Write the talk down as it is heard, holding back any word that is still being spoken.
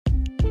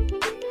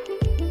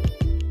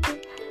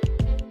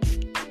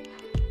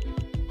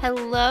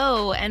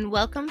Hello, and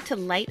welcome to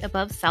Light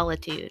Above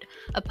Solitude,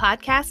 a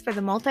podcast for the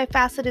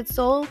multifaceted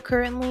soul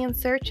currently in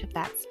search of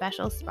that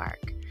special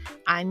spark.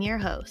 I'm your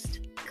host,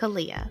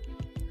 Kalia.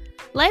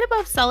 Light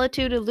Above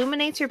Solitude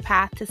illuminates your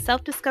path to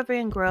self-discovery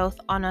and growth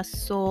on a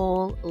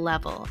soul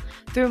level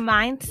through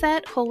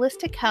mindset,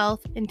 holistic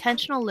health,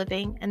 intentional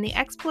living, and the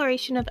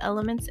exploration of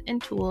elements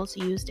and tools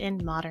used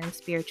in modern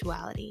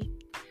spirituality.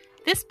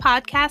 This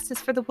podcast is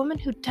for the woman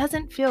who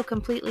doesn't feel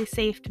completely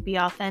safe to be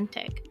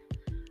authentic.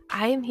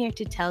 I am here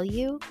to tell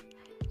you,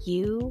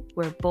 you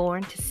were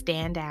born to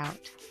stand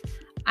out.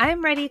 I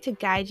am ready to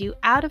guide you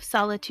out of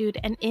solitude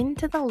and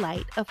into the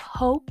light of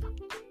hope,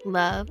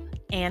 love,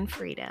 and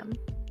freedom.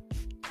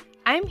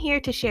 I'm here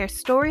to share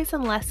stories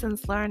and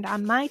lessons learned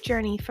on my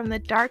journey from the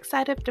dark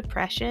side of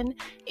depression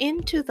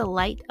into the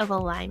light of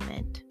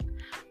alignment.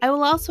 I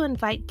will also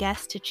invite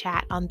guests to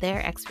chat on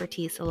their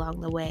expertise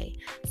along the way,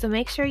 so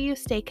make sure you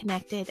stay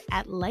connected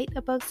at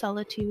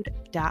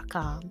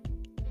lightabovesolitude.com.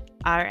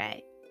 All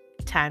right.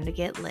 Time to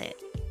get lit.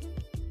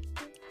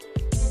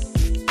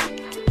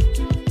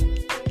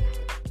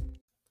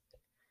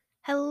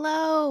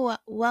 Hello,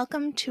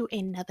 welcome to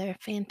another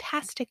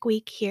fantastic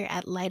week here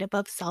at Light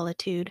Above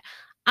Solitude.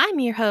 I'm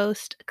your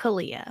host,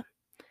 Kalia.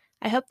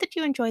 I hope that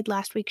you enjoyed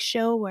last week's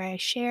show where I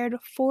shared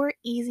 4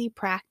 easy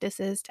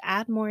practices to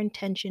add more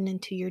intention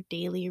into your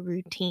daily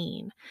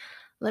routine.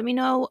 Let me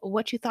know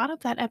what you thought of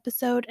that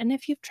episode and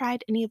if you've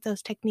tried any of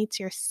those techniques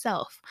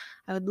yourself.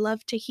 I would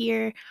love to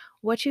hear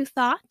what you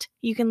thought.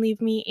 You can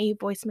leave me a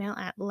voicemail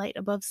at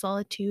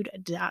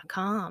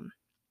lightabovesolitude.com.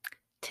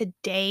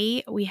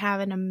 Today, we have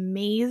an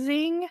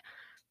amazing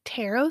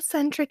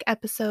tarot-centric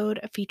episode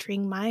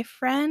featuring my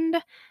friend,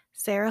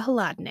 Sarah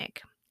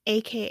Hladnik,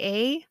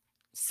 aka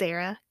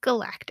Sarah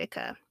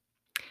Galactica.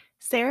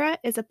 Sarah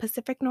is a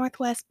Pacific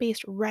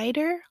Northwest-based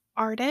writer,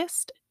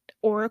 artist,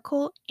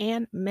 oracle,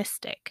 and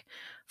mystic.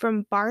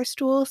 From bar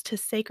stools to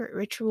sacred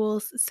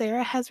rituals,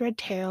 Sarah has read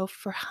tarot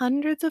for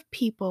hundreds of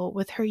people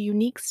with her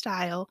unique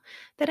style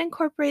that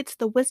incorporates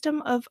the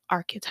wisdom of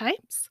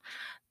archetypes,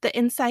 the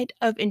insight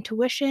of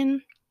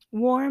intuition,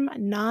 warm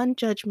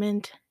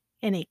non-judgment,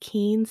 and a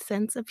keen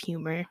sense of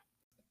humor.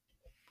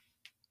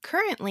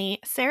 Currently,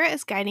 Sarah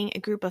is guiding a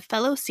group of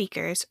fellow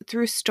seekers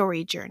through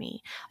Story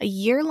Journey, a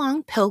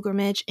year-long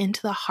pilgrimage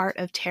into the heart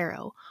of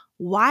tarot,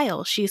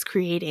 while she's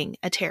creating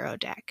a tarot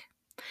deck.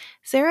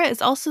 Sarah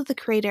is also the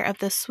creator of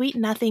the Sweet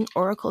Nothing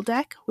Oracle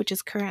deck, which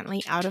is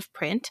currently out of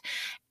print,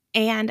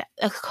 and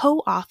a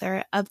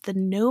co-author of the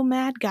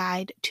Nomad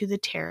Guide to the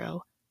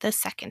Tarot, the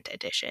 2nd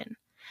edition.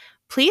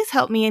 Please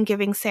help me in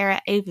giving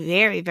Sarah a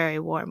very, very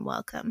warm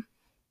welcome.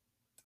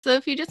 So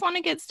if you just want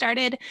to get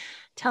started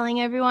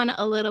telling everyone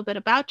a little bit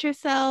about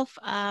yourself,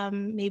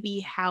 maybe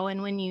how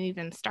and when you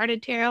even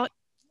started tarot.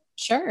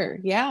 Sure.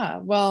 Yeah.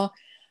 Well,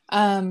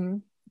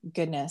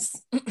 goodness.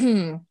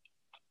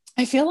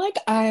 I feel like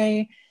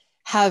I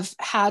have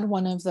had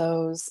one of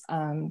those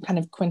kind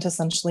of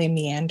quintessentially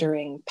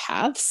meandering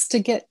paths to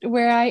get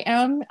where I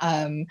am.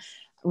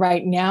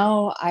 Right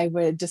now, I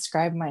would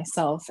describe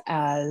myself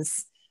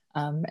as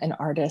an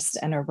artist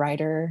and a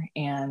writer,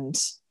 and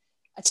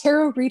a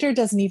tarot reader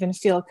doesn't even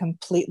feel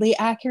completely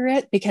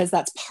accurate because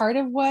that's part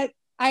of what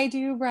I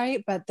do,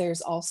 right? But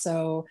there's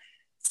also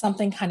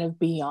something kind of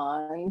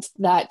beyond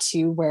that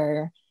too,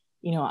 where,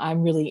 you know,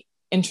 I'm really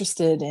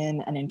interested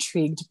in and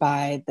intrigued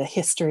by the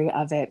history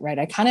of it, right?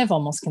 I kind of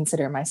almost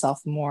consider myself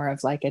more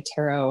of like a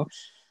tarot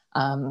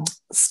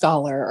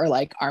scholar or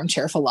like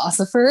armchair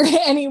philosopher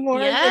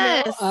anymore.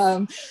 Yes. You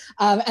know?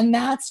 And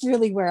that's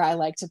really where I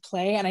like to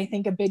play. And I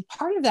think a big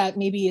part of that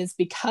maybe is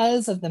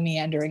because of the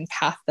meandering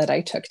path that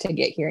I took to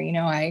get here. You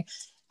know, I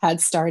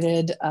had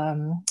started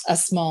a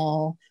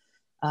small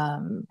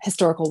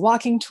historical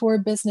walking tour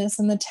business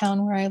in the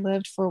town where I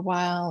lived for a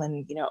while,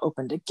 and, you know,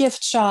 opened a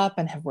gift shop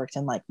and have worked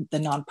in like the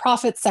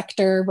nonprofit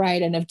sector,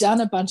 right? And have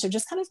done a bunch of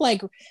just kind of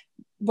like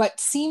what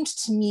seemed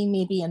to me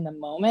maybe in the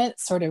moment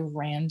sort of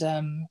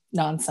random,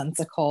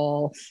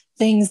 nonsensical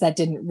things that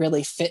didn't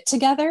really fit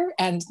together.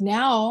 And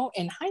now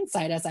in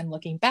hindsight, as I'm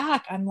looking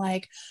back, I'm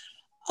like,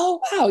 oh,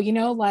 wow, you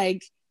know,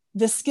 like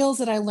the skills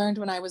that I learned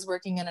when I was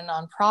working in a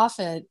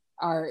nonprofit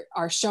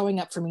are showing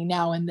up for me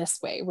now in this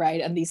way, right?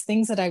 And these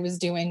things that I was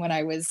doing when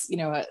I was, you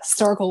know, a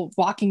historical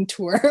walking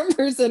tour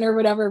person or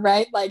whatever,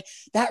 right? Like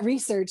that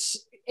research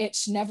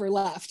itch never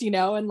left, you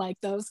know, and like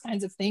those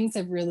kinds of things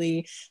have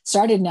really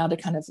started now to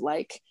kind of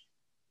like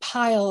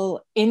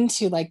pile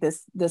into like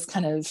this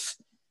kind of,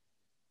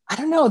 I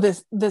don't know,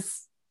 this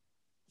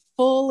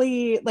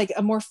fully like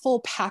a more full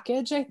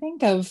package, I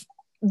think, of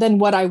than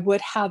what I would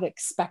have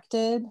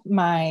expected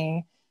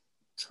my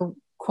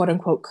quote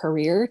unquote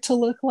career to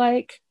look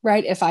like,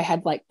 right? If I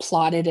had like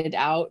plotted it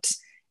out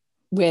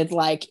with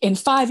like, in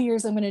 5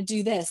 years, I'm going to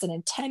do this. And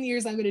in 10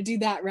 years, I'm going to do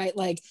that, right?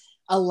 Like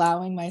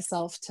allowing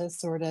myself to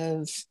sort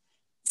of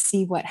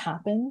see what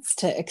happens,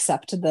 to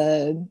accept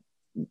the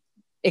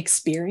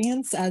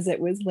experience as it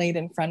was laid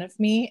in front of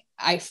me.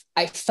 I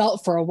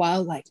felt for a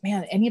while like,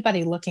 man,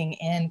 anybody looking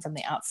in from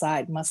the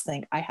outside must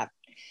think I have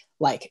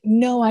like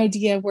no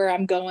idea where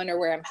I'm going or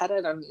where I'm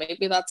headed, or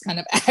maybe that's kind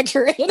of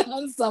accurate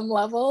on some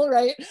level,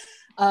 right?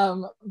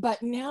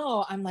 But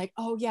now I'm like,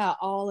 oh yeah,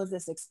 all of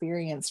this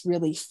experience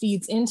really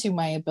feeds into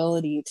my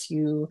ability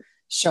to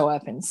show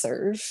up and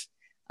serve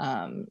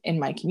in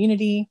my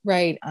community,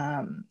 right?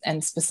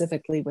 And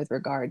specifically with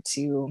regard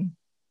to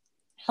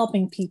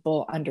helping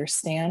people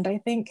understand, I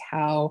think,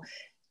 how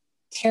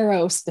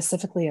tarot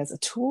specifically as a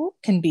tool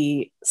can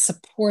be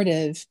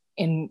supportive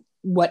in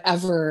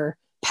whatever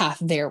path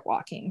they're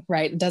walking,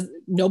 right?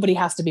 Nobody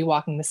has to be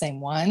walking the same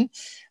one,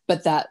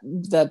 but that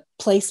the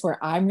place where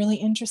I'm really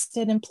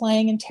interested in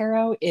playing in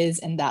tarot is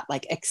in that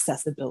like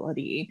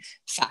accessibility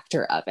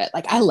factor of it.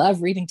 Like I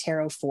love reading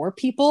tarot for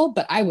people,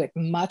 but I would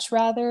much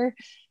rather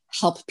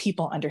help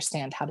people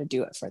understand how to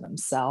do it for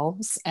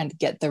themselves and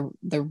get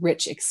the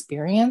rich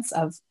experience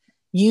of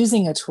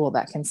using a tool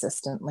that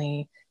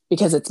consistently,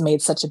 because it's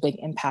made such a big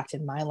impact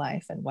in my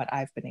life and what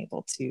I've been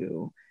able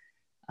to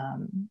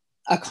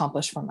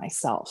accomplish for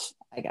myself,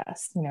 I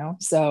guess, you know?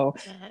 So,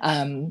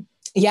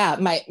 yeah,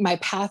 my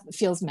path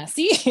feels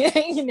messy,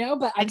 you know,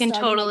 but I can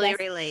totally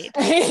relate.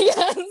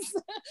 Yes.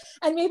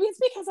 And maybe it's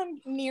because I'm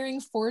nearing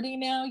 40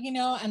 now, you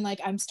know, and like,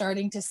 I'm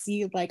starting to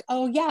see like,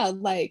 oh yeah,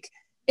 like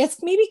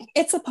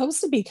it's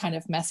supposed to be kind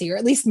of messy, or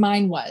at least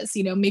mine was,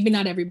 you know, maybe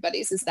not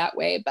everybody's is that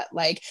way, but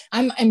like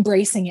I'm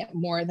embracing it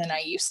more than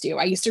I used to.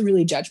 I used to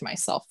really judge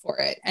myself for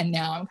it. And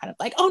now I'm kind of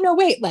like, oh no,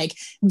 wait, like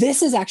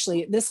this is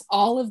actually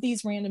all of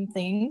these random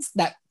things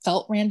that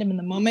felt random in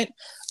the moment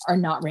are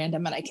not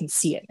random. And I can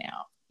see it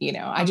now. You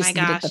know, I just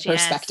needed the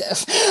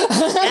perspective.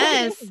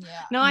 Yes.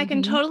 Yeah. No, I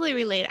can totally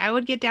relate. I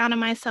would get down on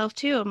myself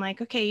too. I'm like,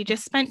 okay, you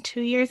just spent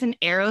 2 years in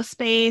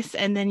aerospace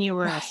and then you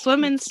were a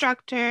swim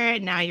instructor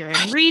and now you're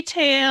in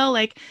retail.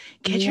 Like,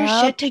 get your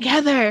shit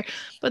together.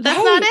 But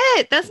that's not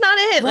it. That's not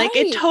it. Like,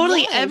 it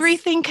totally,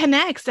 everything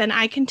connects, and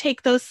I can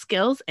take those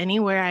skills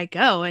anywhere I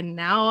go. And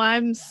now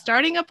I'm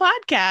starting a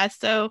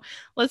podcast. So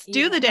let's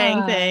do the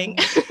dang thing.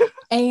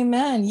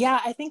 Amen. Yeah,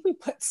 I think we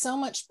put so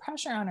much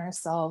pressure on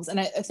ourselves. And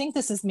I think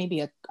this is maybe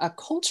a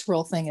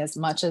cultural thing as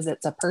much as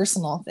it's a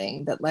personal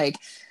thing, that like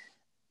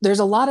there's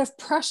a lot of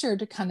pressure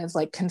to kind of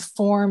like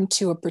conform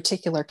to a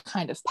particular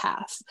kind of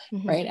path,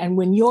 right? And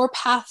when your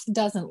path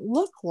doesn't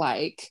look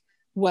like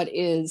what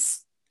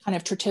is kind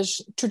of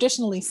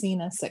traditionally seen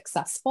as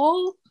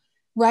successful,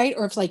 right?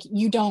 Or if like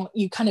you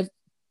kind of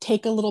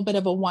take a little bit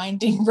of a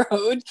winding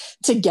road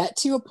to get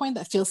to a point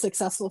that feels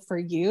successful for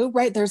you,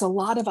 right? There's a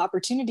lot of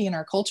opportunity in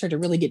our culture to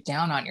really get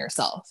down on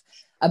yourself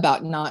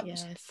about not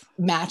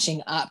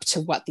matching up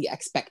to what the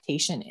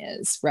expectation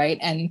is, right?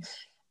 And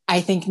I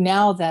think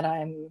now that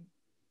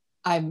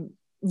I'm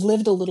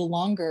lived a little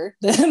longer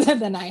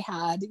than I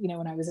had, you know,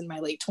 when I was in my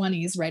late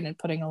 20s, right? And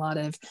putting a lot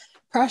of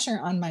pressure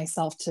on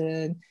myself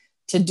to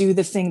do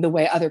the thing the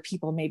way other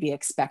people maybe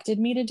expected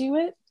me to do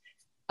it.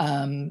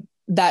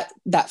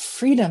 That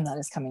freedom that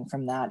is coming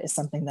from that is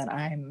something that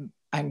I'm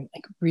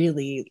like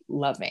really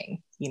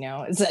loving, you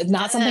know. It's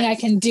not something I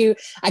can do.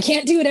 I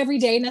can't do it every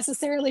day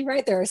necessarily,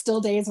 right? There are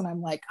still days when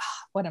I'm like,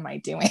 oh, what am I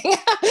doing?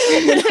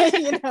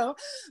 you know,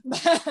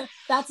 but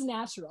that's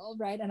natural,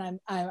 right? And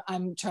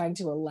I'm trying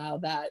to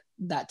allow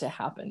that to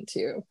happen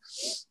too.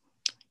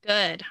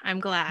 Good. I'm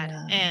glad.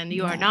 Yeah, and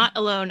you are not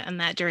alone on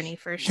that journey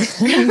for sure.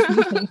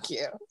 Thank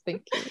you.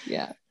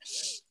 Yeah.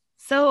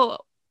 So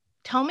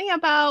tell me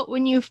about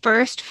when you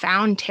first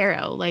found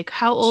tarot. Like,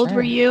 how old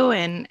were you,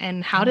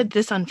 and how did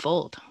this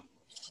unfold?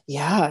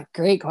 Yeah,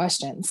 great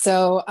question.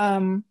 So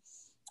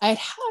I'd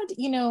had,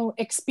 you know,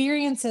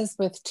 experiences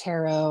with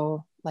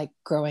tarot, like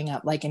growing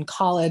up, like in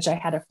college, I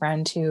had a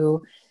friend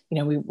who, you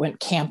know, we went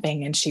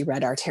camping and she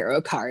read our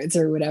tarot cards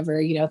or whatever,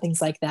 you know,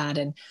 things like that.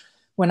 And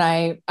when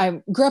I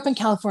grew up in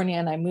California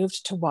and I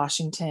moved to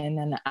Washington,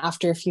 and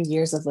after a few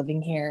years of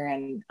living here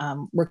and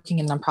working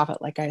in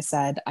nonprofit, like I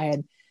said, I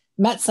had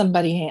met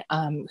somebody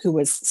who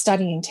was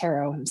studying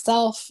tarot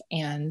himself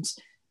and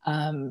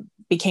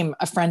became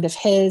a friend of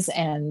his.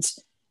 And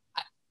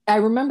I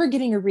remember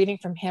getting a reading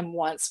from him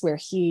once where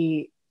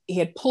he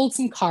had pulled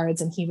some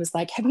cards and he was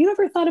like, have you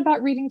ever thought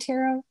about reading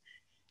tarot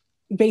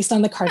based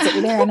on the cards that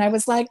were there? And I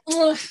was like,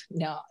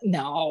 no,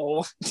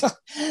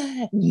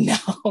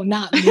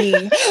 not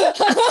me.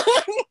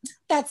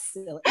 That's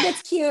silly.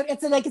 It's cute.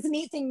 It's a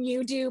neat thing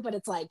you do, but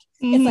it's like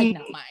not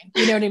mine.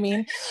 You know what I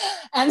mean?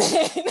 And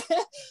then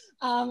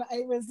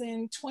it was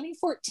in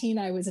 2014,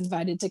 I was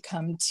invited to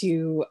come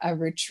to a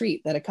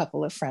retreat that a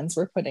couple of friends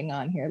were putting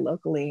on here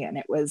locally. And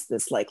it was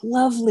this like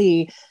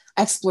lovely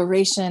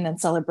exploration and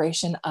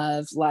celebration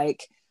of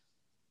like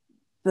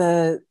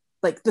the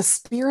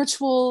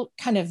spiritual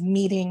kind of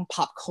meeting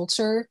pop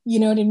culture, you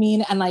know what I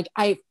mean? And like,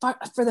 I,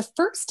 for the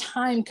first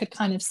time, could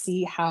kind of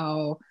see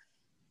how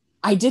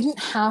I didn't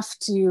have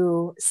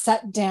to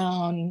set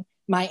down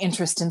my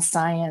interest in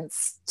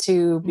science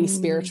to be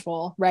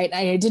spiritual, right?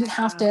 I didn't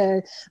have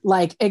to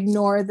like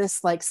ignore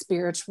this like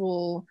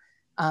spiritual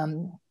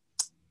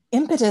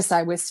impetus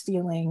I was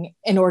feeling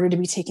in order to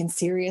be taken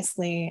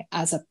seriously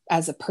as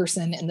a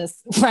person in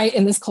this, right,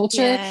 in this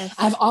culture. Yes.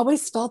 I've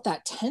always felt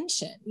that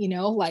tension, you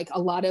know, like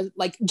a lot of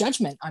like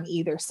judgment on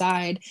either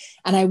side.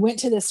 And I went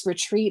to this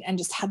retreat and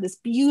just had this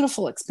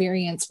beautiful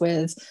experience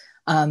with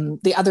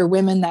the other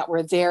women that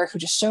were there, who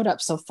just showed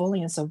up so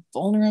fully and so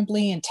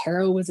vulnerably. And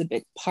tarot was a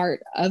big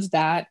part of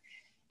that.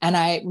 And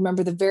I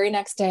remember the very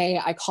next day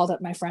I called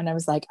up my friend. I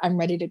was like, I'm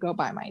ready to go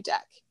buy my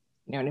deck.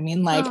 You know what I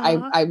mean? Like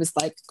I was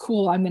like,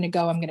 cool, I'm going to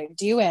go, I'm going to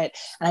do it.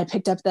 And I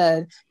picked up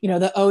the, you know,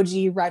 the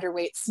OG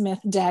Rider-Waite-Smith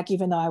deck,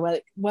 even though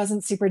I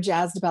wasn't super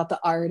jazzed about the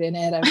art in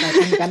it. I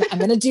was like, I'm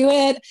going to do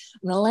it.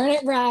 I'm going to learn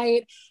it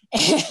right.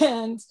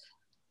 And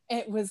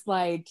it was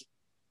like,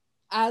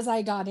 as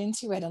I got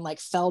into it and like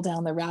fell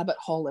down the rabbit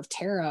hole of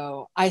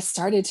tarot, I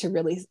started to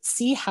really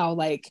see how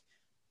like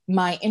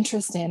my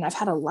interest in, I've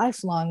had a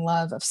lifelong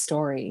love of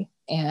story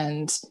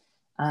and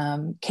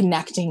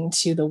connecting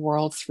to the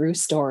world through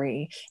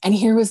story. And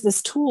here was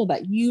this tool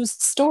that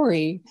used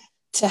story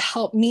to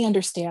help me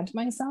understand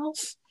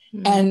myself.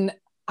 And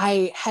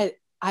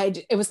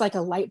it was like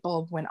a light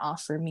bulb went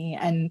off for me.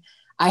 And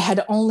I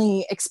had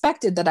only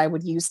expected that I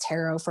would use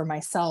tarot for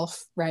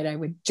myself, right? I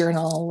would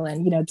journal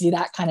and, you know, do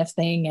that kind of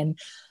thing. And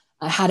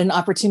I had an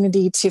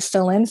opportunity to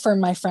fill in for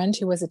my friend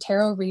who was a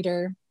tarot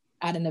reader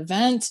at an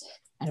event.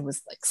 And I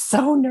was like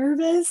so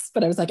nervous,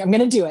 but I was like, I'm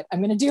going to do it. I'm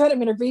going to do it. I'm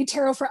going to read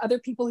tarot for other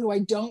people who I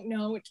don't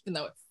know, even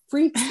though it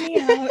freaks me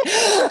out.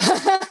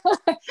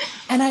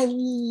 And I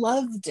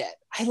loved it.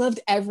 I loved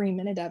every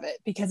minute of it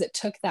because it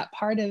took that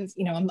part of,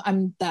 you know,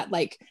 I'm that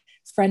like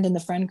friend in the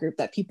friend group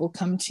that people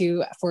come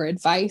to for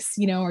advice,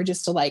 you know, or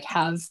just to like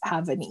have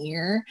an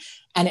ear.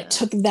 And it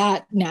took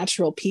that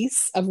natural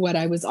piece of what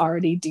I was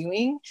already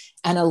doing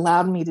and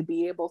allowed me to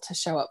be able to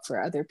show up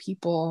for other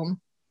people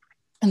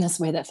in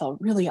this way that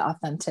felt really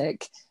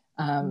authentic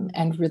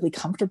and really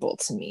comfortable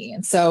to me.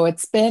 And so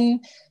it's been,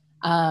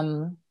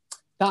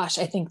 I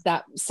think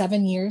that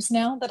 7 years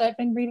now that I've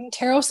been reading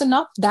tarot. So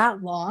not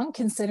that long,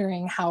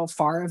 considering how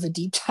far of a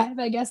deep dive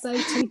I guess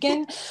I've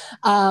taken.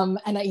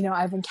 You know,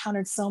 I've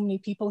encountered so many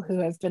people who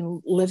have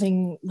been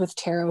living with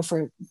tarot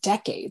for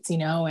decades, you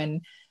know,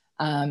 and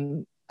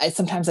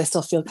sometimes I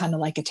still feel kind of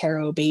like a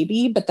tarot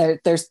baby, but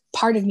there's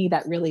part of me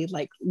that really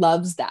like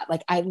loves that.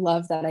 Like, I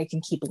love that I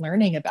can keep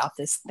learning about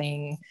this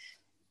thing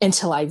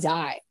until I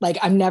die. Like,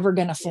 I'm never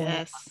going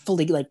to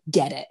fully like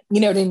get it. You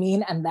know what I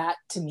mean? And that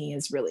to me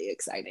is really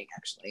exciting,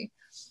 actually.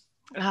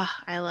 Oh,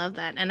 I love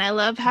that. And I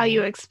love how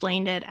you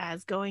explained it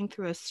as going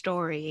through a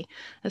story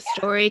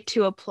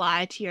to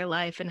apply to your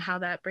life and how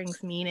that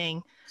brings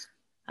meaning.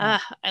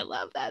 I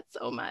love that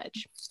so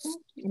much.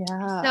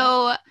 Yeah.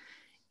 So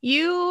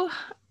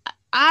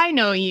I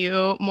know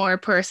you more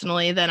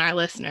personally than our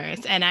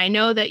listeners, and I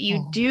know that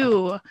you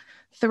do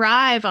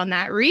thrive on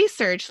that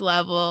research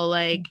level.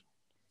 Like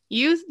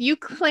you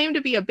claim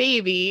to be a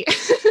baby,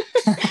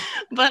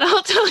 but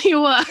I'll tell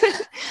you what,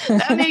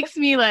 that makes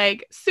me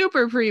like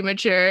super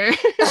premature.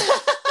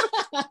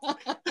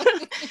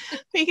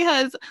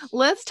 Because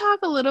let's talk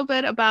a little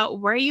bit about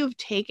where you've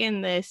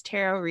taken this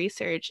tarot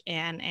research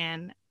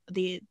and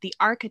the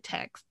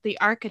archetypes,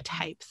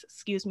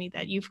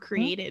 that you've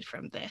created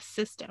from this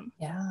system.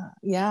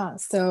 Yeah.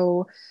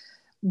 So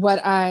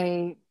what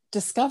I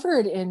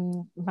discovered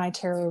in my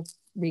tarot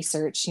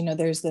research, you know,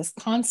 there's this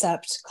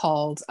concept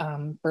called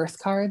birth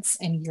cards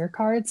and year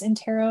cards in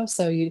tarot.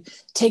 So you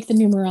take the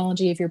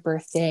numerology of your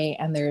birthday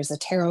and there's a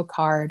tarot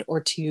card or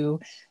two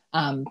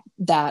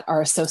that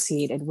are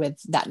associated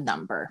with that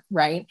number,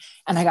 right?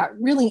 And I got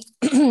really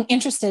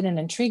interested and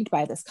intrigued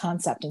by this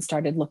concept and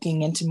started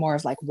looking into more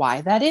of like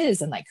why that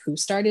is and like who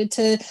started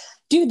to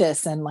do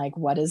this and like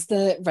what is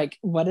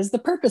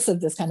the purpose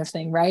of this kind of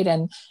thing, right?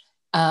 And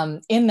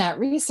in that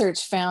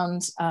research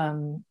found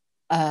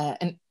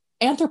an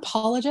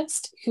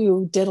anthropologist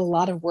who did a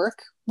lot of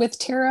work with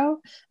tarot.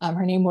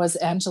 Her name was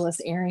Angeles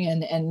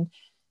Arian, and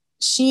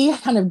she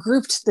kind of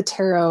grouped the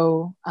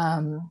tarot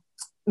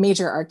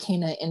major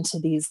arcana into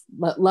these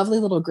lovely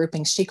little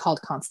groupings she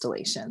called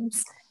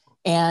constellations.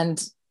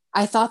 And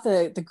I thought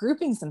the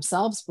groupings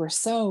themselves were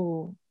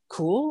so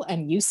cool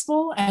and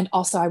useful. And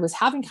also I was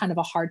having kind of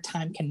a hard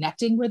time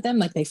connecting with them.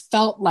 Like they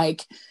felt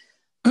like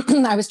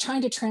I was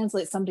trying to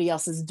translate somebody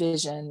else's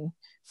vision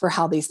for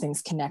how these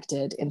things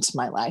connected into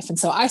my life. And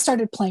so I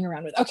started playing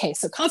around with, okay,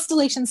 so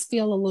constellations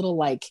feel a little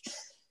like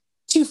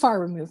too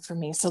far removed from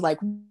me. So like,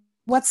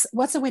 what's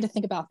a way to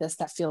think about this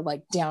that feel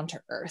like down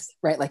to earth,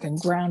 right? Like I'm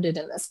grounded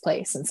in this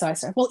place. And so I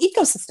started, well,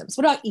 ecosystems,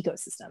 what about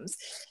ecosystems?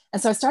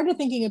 And so I started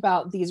thinking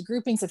about these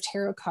groupings of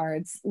tarot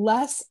cards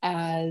less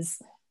as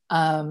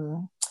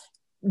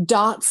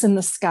dots in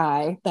the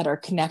sky that are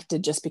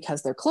connected just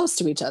because they're close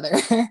to each other.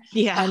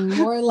 And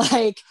more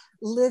like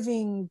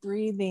living,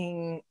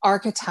 breathing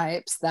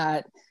archetypes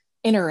that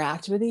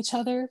interact with each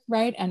other,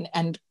 right?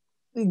 And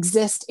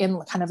exist in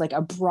kind of like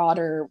a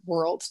broader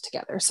world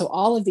together. So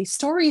all of these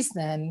stories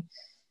then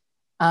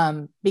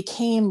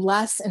became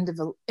less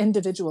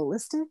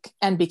individualistic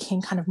and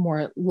became kind of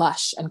more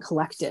lush and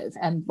collective.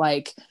 And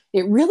like,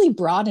 it really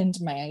broadened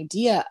my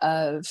idea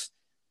of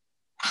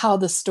how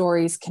the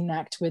stories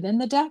connect within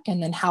the deck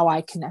and then how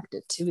I connect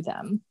it to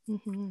them.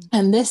 Mm-hmm.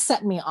 And this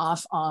set me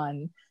off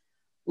on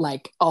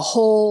like a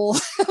whole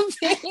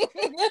thing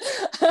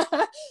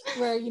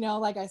where, you know,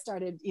 like I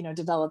started, you know,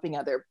 developing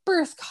other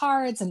birth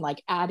cards and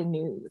like adding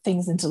new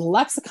things into the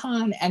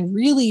lexicon, and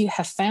really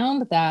have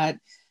found that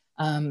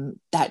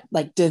that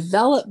like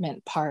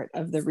development part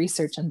of the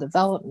research and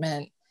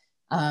development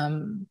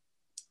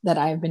that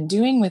I've been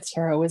doing with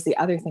tarot was the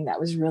other thing that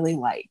was really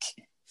like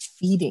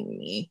feeding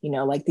me, you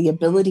know, like the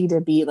ability to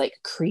be like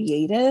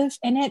creative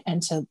in it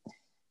and to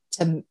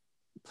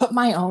put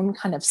my own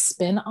kind of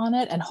spin on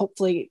it, and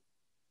hopefully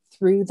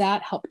through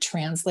that help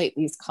translate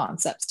these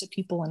concepts to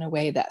people in a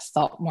way that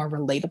felt more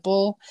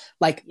relatable,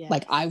 like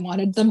I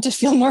wanted them to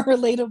feel more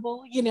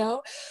relatable, you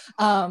know,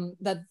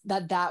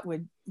 that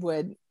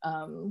would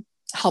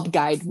help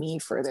guide me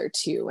further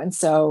too. And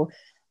so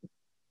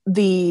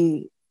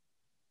the,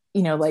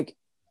 you know, like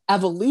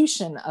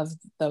evolution of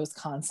those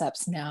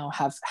concepts now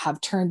have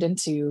turned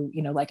into,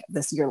 you know, like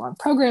this year-long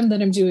program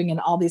that I'm doing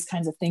and all these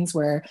kinds of things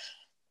where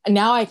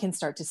now I can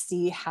start to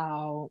see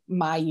how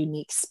my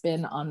unique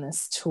spin on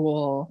this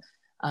tool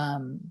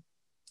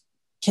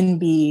can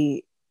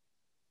be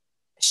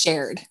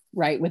shared,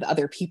 right, with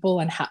other people,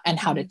 and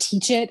how to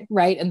teach it,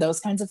 right, and those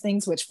kinds of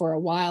things, which for a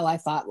while I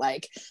thought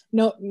like,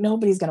 no,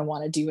 nobody's going to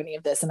want to do any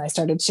of this. And I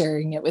started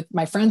sharing it with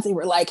my friends. They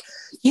were like,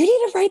 you need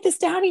to write this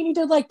down, you need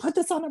to like put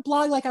this on a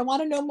blog, like I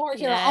want to know more,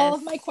 here are all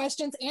of my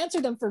questions, answer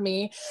them for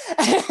me.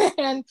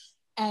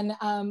 and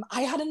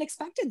I hadn't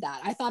expected that.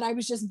 I thought I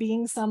was just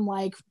being some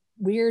like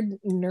weird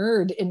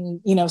nerd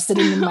in, you know,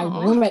 sitting in my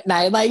room at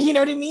night, like, you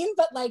know what I mean?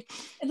 But like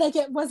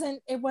it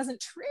wasn't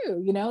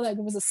true, you know, like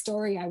it was a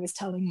story I was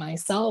telling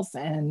myself,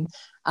 and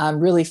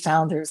really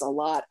found there's a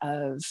lot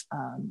of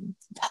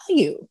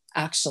value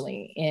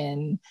actually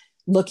in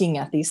looking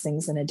at these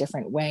things in a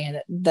different way.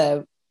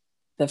 And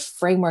the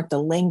framework,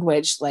 the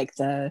language, like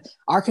the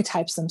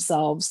archetypes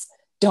themselves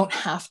don't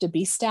have to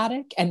be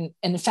static. And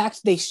in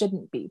fact, they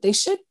shouldn't be. They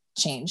should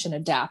change and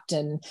adapt,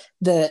 and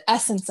the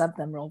essence of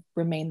them will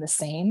remain the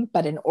same.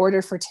 But in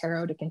order for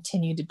tarot to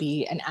continue to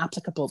be an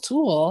applicable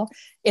tool,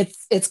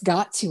 it's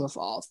got to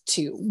evolve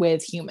too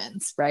with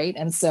humans, right?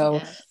 And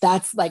so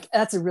that's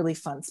a really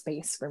fun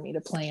space for me to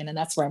play in, and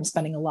that's where I'm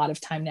spending a lot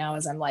of time now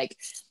as I'm like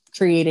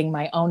creating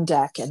my own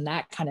deck and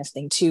that kind of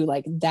thing too.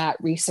 Like that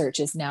research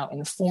is now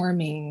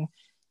informing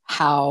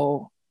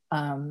how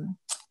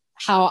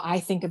I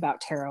think about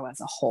tarot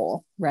as a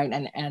whole, right?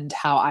 And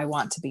how I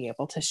want to be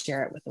able to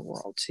share it with the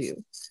world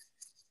too.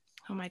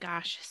 Oh my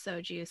gosh,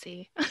 so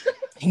juicy.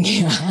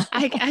 Yeah.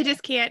 I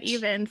just can't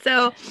even.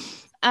 So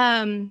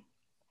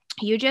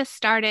you just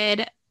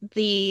started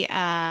the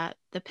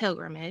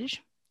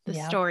pilgrimage, the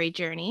story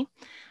journey.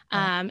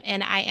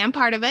 And I am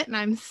part of it, and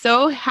I'm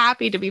so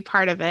happy to be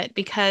part of it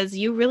because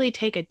you really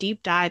take a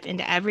deep dive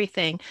into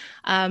everything.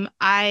 In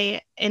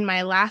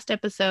my last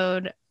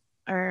episode,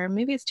 or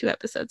maybe it's 2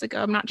 episodes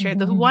ago, I'm not sure.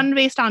 The one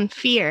based on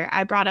fear,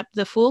 I brought up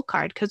the Fool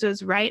card because it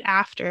was right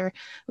after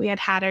we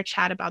had our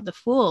chat about the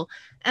Fool.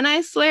 And I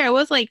swear it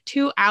was like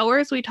 2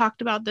 hours we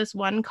talked about this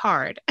one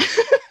card.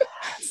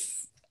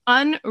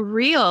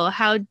 Unreal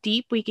how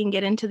deep we can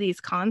get into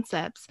these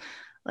concepts.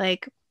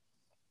 Like,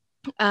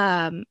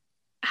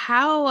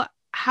 how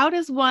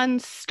does one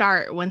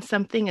start when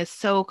something is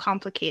so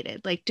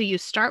complicated? Like, do you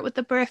start with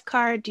the birth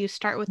card? Do you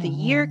start with the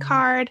year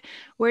card?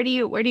 Where do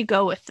you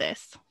go with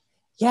this?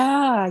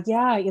 Yeah,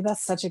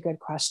 that's such a good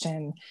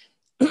question.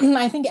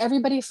 I think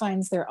everybody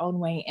finds their own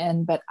way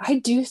in, but I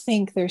do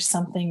think there's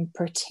something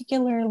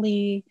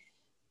particularly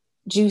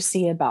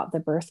juicy about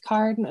the birth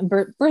card.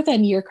 Birth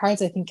and year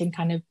cards, I think, can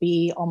kind of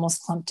be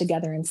almost clumped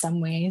together in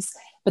some ways.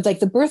 But like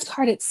the birth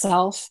card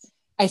itself,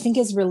 I think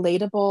is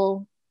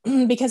relatable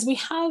because we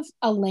have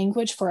a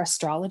language for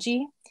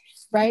astrology,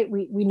 right?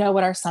 We know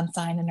what our sun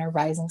sign and our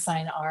rising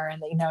sign are.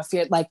 And, you know, if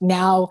you're like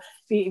now,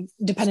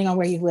 depending on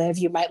where you live,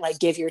 you might like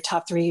give your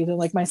top 3,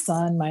 like my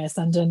sun, my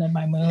ascendant, and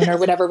my moon or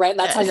whatever, right? And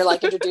that's how you're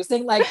like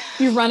introducing, like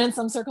you run in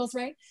some circles,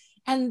 right?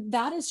 And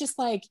that is just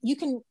like,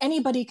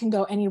 anybody can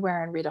go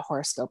anywhere and read a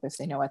horoscope if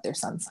they know what their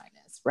sun sign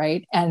is,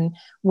 right? And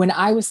when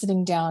I was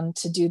sitting down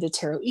to do the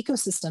tarot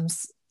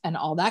ecosystems and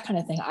all that kind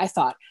of thing, I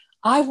thought,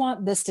 I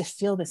want this to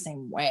feel the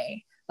same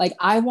way. Like,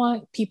 I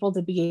want people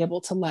to be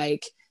able to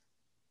like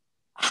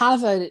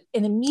have an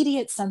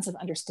immediate sense of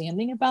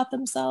understanding about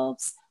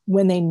themselves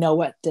when they know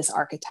what this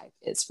archetype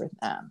is for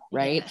them,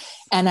 right? Yes.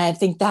 And I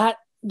think that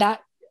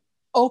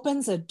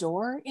opens a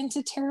door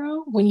into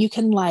tarot when you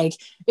can, like,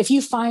 if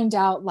you find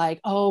out like,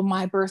 oh,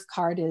 my birth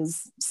card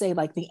is, say,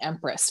 like the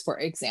Empress, for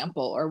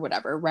example, or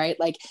whatever, right?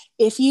 Like,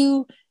 if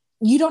you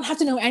don't have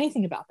to know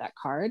anything about that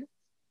card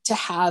to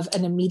have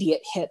an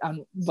immediate hit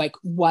on like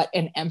what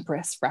an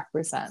Empress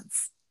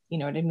represents. You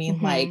know what I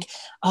mean? Like,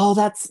 oh,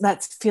 that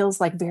feels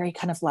like very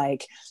kind of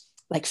like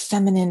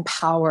feminine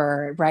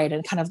power, right?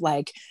 And kind of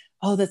like,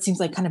 oh, that seems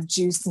like kind of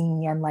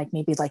juicy and like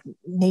maybe like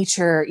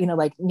nature, you know,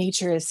 like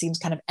nature seems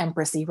kind of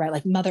empressy, right?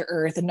 Like Mother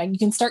Earth. And like you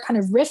can start kind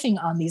of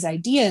riffing on these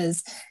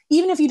ideas,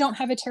 even if you don't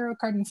have a tarot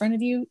card in front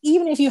of you,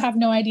 even if you have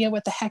no idea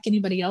what the heck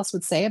anybody else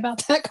would say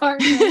about that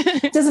card,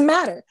 right? Doesn't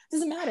matter.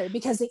 Doesn't matter,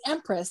 because the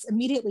Empress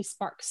immediately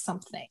sparks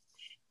something,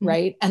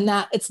 right? And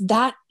that it's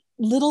that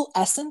little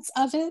essence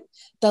of it,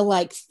 the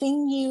like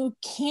thing you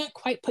can't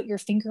quite put your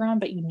finger on,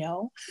 but you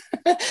know,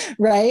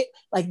 right?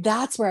 Like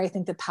that's where I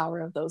think the power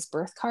of those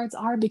birth cards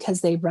are,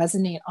 because they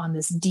resonate on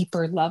this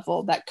deeper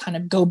level that kind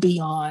of go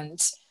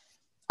beyond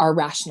our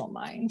rational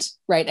mind,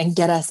 right? And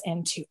get us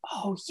into,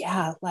 oh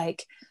yeah,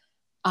 like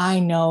I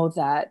know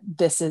that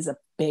this is a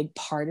big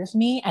part of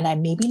me and I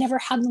maybe never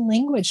had the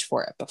language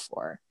for it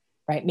before,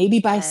 right? Maybe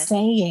by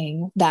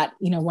saying that,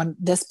 you know, when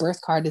this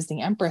birth card is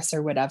the Empress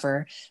or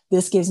whatever,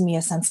 this gives me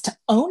a sense to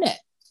own it.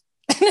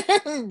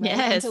 Right?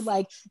 Yes. And to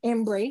like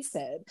embrace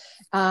it.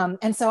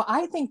 And so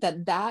I think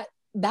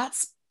that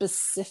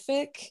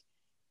specific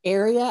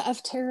area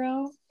of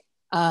tarot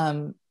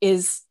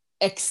is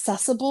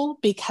accessible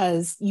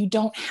because you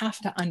don't have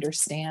to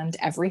understand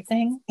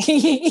everything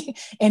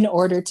in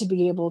order to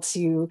be able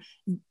to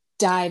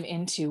dive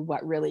into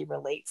what really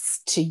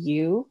relates to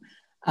you.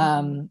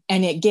 And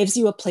it gives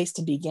you a place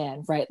to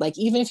begin, right? Like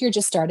even if you're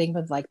just starting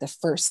with like the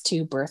first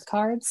 2 birth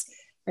cards,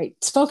 right?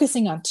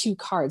 Focusing on 2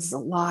 cards is a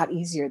lot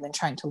easier than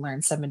trying to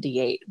learn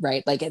 78,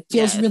 right? Like it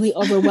feels really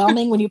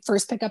overwhelming when you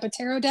first pick up a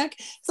tarot deck.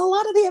 So a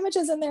lot of the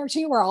images in there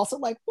too are also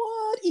like,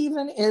 what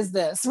even is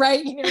this,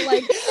 right? You're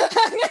like,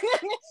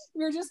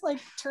 you're just like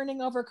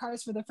turning over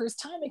cards for the first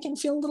time. It can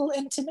feel a little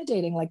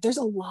intimidating. Like there's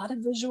a lot of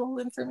visual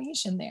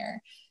information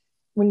there.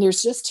 When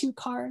there's just 2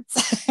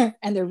 cards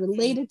and they're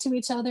related to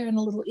each other in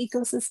a little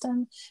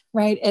ecosystem,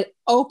 right? It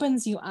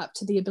opens you up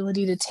to the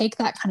ability to take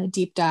that kind of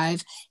deep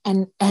dive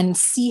and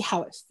see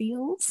how it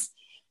feels,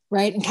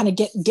 right? And kind of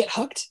get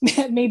hooked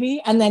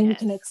maybe. And then you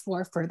can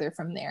explore further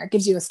from there. It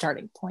gives you a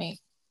starting point.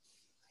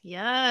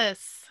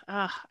 Yes.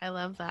 Oh, I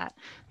love that.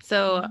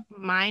 So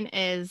mine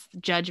is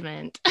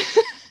Judgment.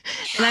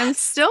 And I'm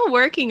still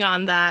working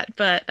on that,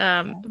 but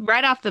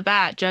right off the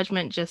bat,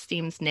 Judgment just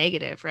seems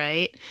negative,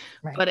 right?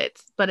 But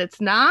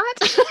it's not.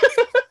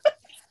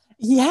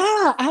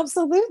 Yeah,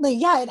 absolutely.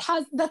 Yeah, it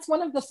has. That's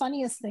one of the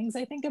funniest things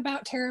I think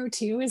about tarot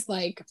too, is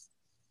like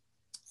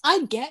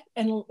I get,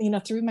 and you know,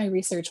 through my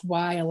research,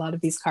 why a lot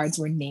of these cards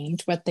were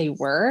named what they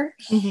were.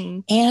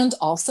 And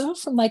also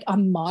from like a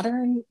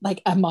modern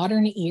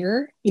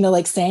ear, you know,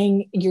 like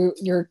saying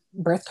your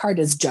birth card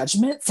is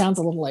Judgment sounds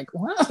a little like,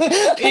 wow.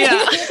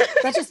 Yeah.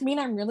 That just mean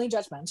I'm really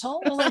judgmental?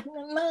 I was like,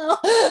 no.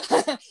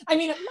 I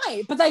mean, it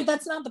might, but like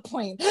that's not the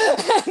point.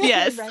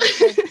 Yes. Right?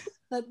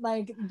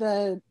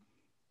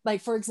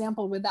 Like for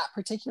example, with that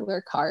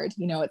particular card,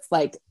 you know, it's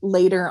like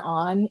later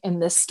on in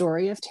this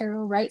story of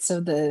tarot, right? So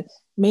the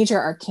major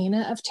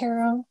arcana of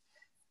tarot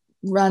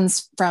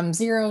runs from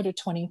 0 to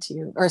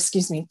 22, or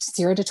excuse me,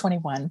 0 to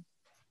 21.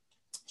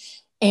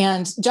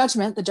 And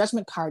Judgment, the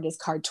Judgment card is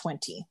card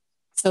 20.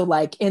 So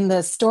like in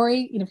the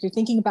story, you know, if you're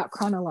thinking about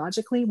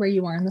chronologically where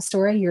you are in the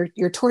story,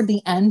 you're toward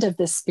the end of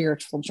this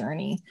spiritual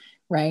journey,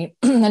 right?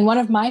 And one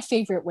of my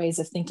favorite ways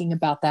of thinking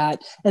about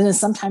that, and then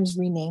sometimes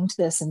renamed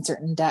this in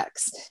certain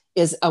decks,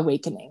 is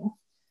awakening.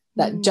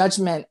 That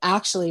Judgment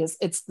actually is,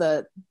 it's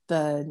the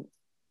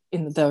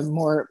in the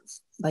more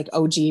like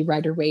OG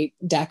Rider-Waite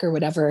deck or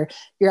whatever,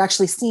 you're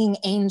actually seeing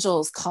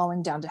angels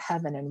calling down to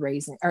heaven and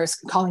raising, or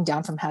calling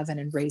down from heaven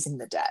and raising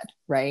the dead,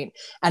 right?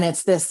 And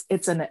it's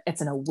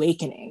an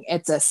awakening.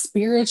 It's a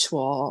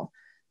spiritual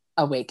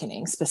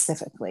awakening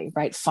specifically,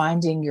 right?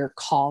 Finding your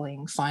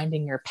calling,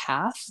 finding your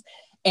path.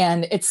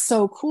 And it's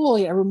so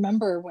cool. I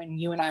remember when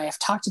you and I have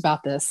talked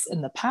about this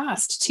in the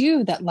past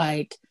too, that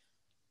like,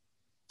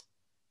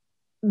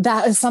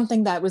 that is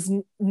something that was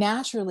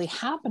naturally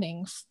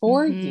happening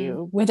for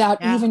you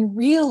without even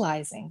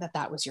realizing that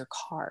that was your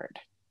card,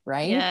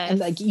 right? Yes. And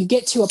like you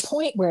get to a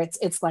point where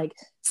it's like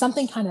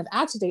something kind of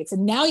activates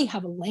and now you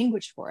have a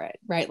language for it,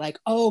 right? Like,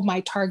 oh,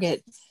 my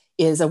target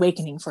is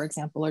awakening, for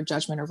example, or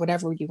judgment, or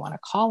whatever you want to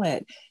call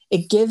it.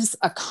 It gives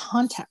a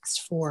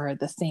context for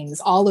the things.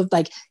 All of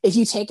like, if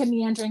you take a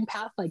meandering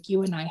path like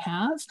you and I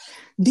have,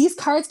 these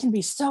cards can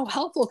be so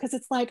helpful because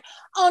it's like,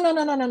 oh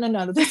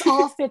no, this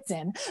all fits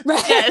in,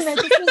 right? Yes.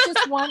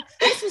 Right?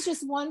 This was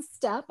just one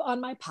step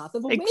on my path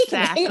of awakening.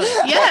 Exactly.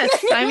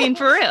 Yes, I mean,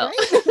 for real.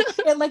 Right?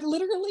 It like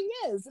literally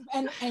is,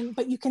 and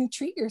but you can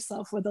treat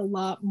yourself with a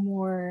lot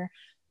more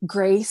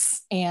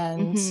grace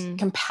and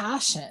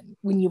compassion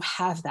when you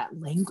have that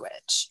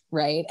language,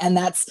 right? And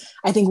that's,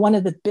 I think, one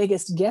of the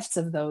biggest gifts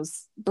of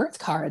those birth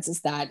cards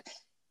is that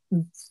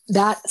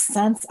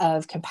sense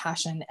of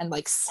compassion and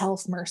like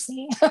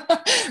self-mercy,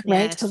 right?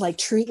 Yes. To like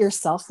treat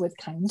yourself with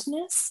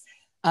kindness,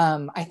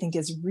 I think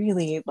is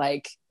really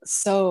like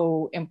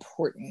so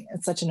important.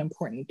 It's such an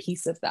important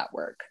piece of that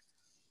work.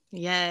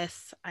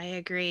 Yes, I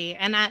agree.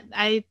 And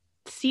I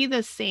see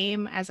the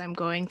same as I'm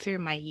going through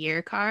my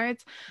year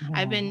cards.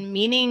 I've been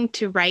meaning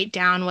to write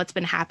down what's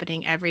been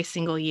happening every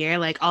single year,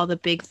 like all the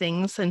big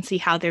things, and see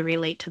how they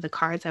relate to the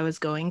cards I was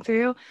going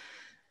through.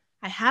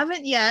 I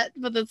haven't yet,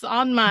 but it's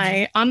on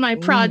my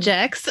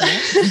projects.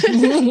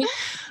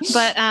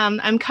 But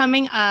I'm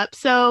coming up.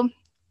 So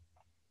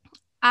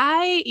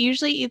I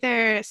usually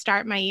either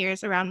start my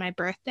years around my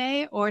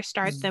birthday or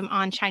start them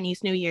on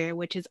Chinese New Year,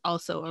 which is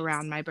also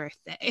around my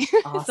birthday.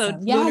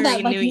 Awesome. So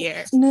Lunar New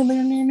Year.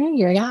 Lunar New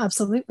Year. Yeah,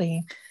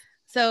 absolutely.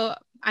 So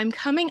I'm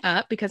coming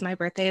up, because my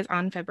birthday is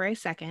on February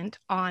 2nd,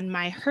 on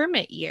my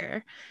hermit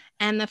year.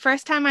 And the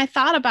first time I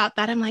thought about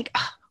that, I'm like,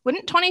 oh,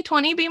 wouldn't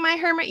 2020 be my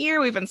hermit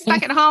year? We've been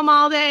stuck at home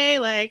all day.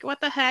 Like,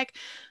 what the heck?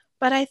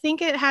 But I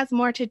think it has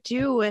more to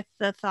do with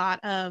the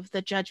thought of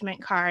the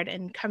Judgment card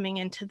and coming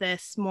into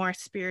this more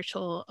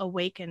spiritual,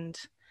 awakened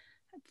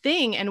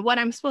thing and what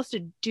I'm supposed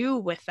to do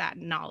with that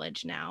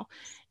knowledge now.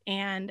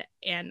 And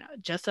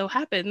just so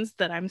happens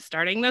that I'm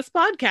starting this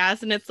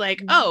podcast, and it's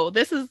like, oh,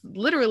 this is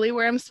literally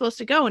where I'm supposed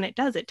to go. And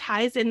it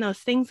ties in those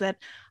things that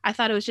I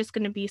thought it was just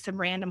going to be some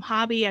random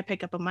hobby. I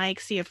pick up a mic,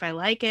 see if I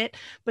like it.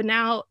 But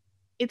now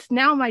it's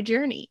now my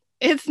journey.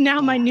 It's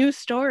now my new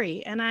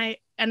story. And I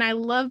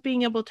love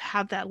being able to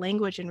have that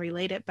language and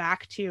relate it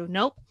back to,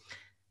 nope,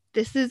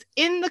 this is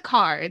in the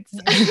cards.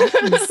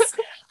 Yes.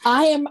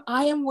 I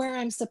am where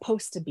I'm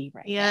supposed to be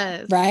right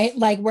now, right?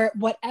 Like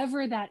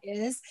whatever that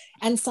is.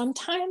 And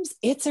sometimes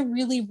it's a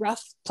really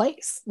rough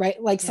place, right?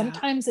 Like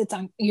sometimes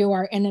you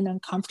are in an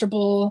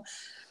uncomfortable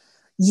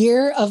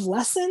year of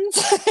lessons,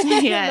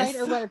 yes.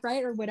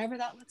 right? Or whatever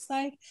that looks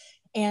like.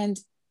 And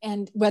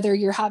whether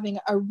you're having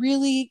a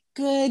really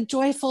good,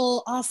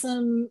 joyful,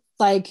 awesome,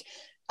 like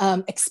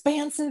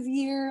expansive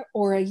year,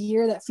 or a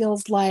year that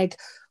feels like,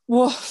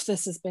 whoa,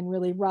 this has been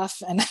really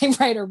rough, and I'm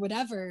right, or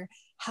whatever,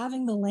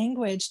 having the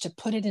language to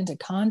put it into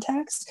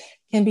context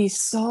can be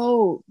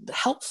so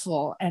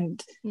helpful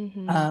and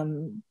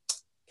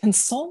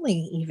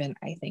consoling even,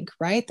 I think,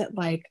 right? That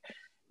like,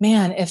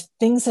 man, if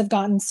things have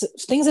gotten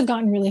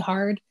really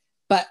hard,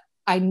 but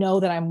I know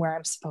that I'm where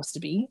I'm supposed to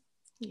be.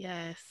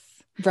 Yes.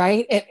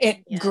 Right.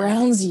 It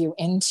grounds you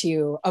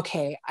into,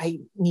 okay, I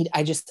need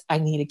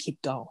to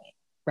keep going.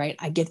 Right.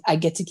 I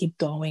get to keep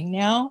going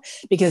now,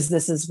 because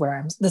this is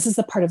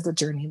the part of the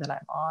journey that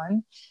I'm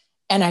on.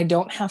 And I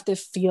don't have to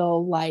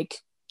feel like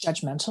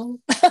judgmental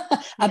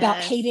about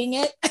hating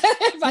it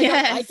if I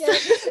don't like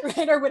it,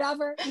 right? Or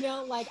whatever,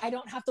 like I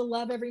don't have to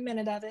love every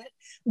minute of it,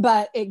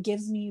 but it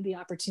gives me the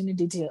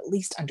opportunity to at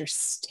least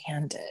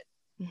understand it.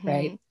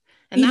 Right.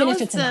 And even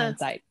if it's in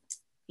hindsight.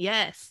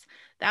 Yes.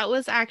 That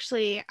was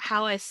actually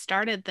how I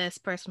started this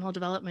personal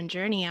development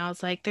journey. I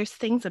was like, there's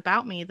things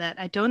about me that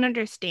I don't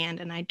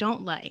understand and I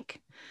don't like.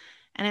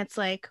 And it's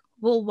like,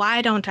 well,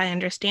 why don't I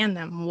understand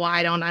them?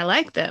 Why don't I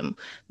like them?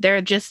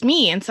 They're just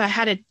me. And so I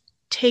had to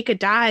take a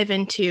dive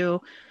into,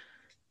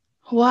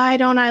 why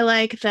don't I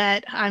like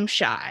that I'm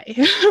shy?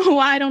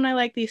 Why don't I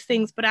like these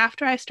things? But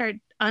after I start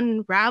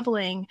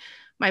unraveling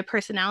my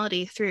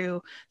personality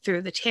through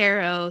the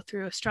tarot,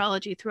 through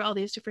astrology, through all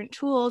these different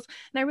tools,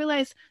 and I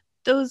realized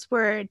those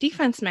were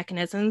defense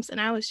mechanisms,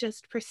 and I was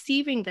just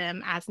perceiving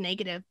them as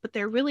negative, but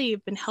they're really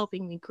been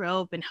helping me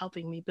grow, been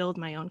helping me build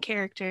my own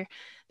character.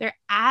 They're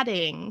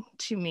adding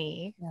to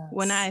me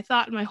when I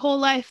thought my whole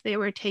life they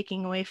were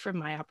taking away from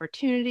my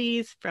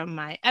opportunities, from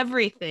my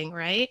everything,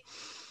 right?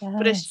 Yes.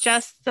 But it's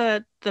just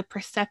the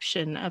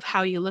perception of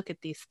how you look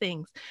at these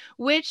things,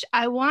 which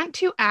I want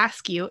to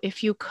ask you,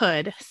 if you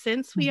could,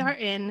 since we are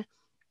in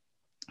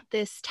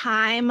this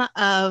time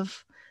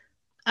of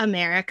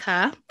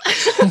America.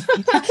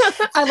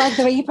 I like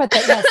the way you put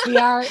that. Yes, we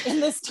are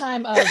in this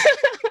time of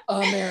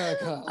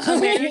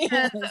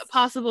America's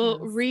possible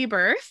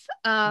rebirth.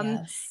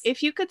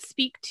 If you could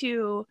speak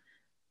to,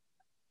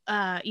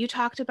 you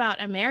talked about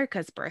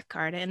America's birth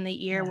card and the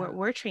year what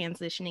we're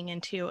transitioning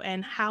into,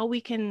 and how we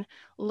can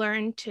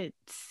learn to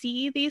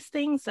see these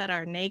things that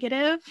are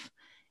negative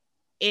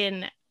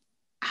in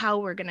how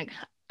we're going to.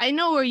 I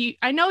know you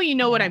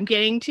know what I'm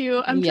getting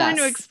to. I'm trying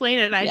to explain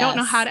it. I don't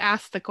know how to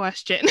ask the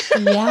question.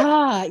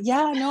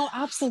 No,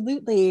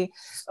 absolutely.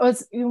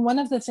 It's one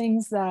of the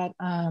things that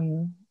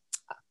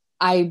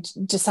I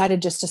decided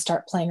just to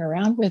start playing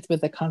around with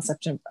the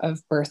concept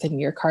of birth and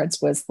year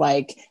cards was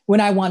like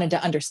when I wanted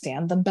to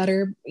understand them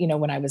better,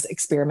 when I was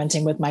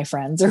experimenting with my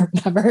friends or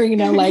whatever,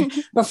 like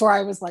before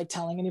I was like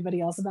telling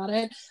anybody else about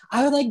it,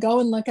 I would like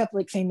go and look up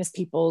like famous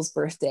people's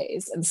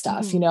birthdays and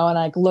stuff, and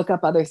like look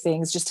up other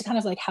things just to kind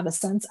of like have a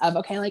sense of,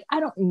 okay, like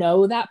I don't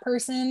know that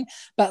person,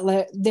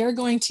 but they're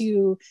going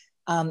to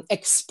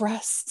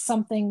express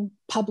something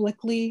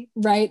publicly,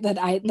 right? That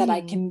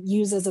I can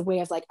use as a way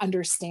of like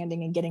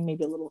understanding and getting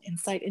maybe a little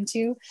insight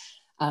into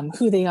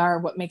who they are,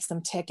 what makes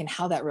them tick, and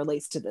how that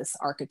relates to this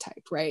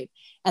archetype, right?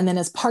 And then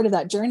as part of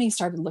that journey,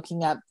 started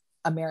looking up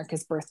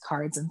America's birth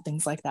cards and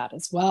things like that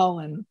as well.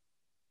 And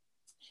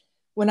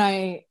when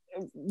I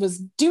was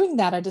doing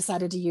that, I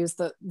decided to use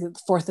the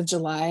 4th of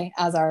July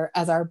as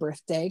our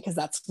birthday, because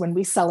that's when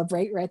we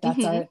celebrate, right?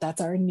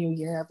 That's our new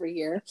year every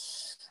year.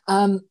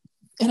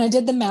 And I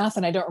did the math,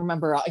 and I don't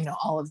remember,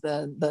 all of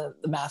the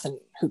math, and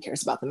who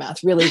cares about the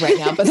math really right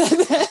now, but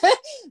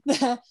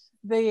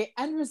the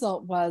end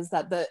result was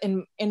that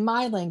in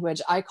my language,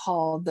 I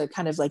call the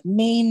kind of like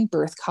main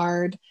birth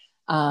card,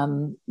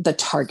 the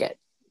target,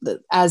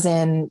 as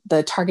in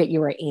the target you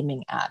were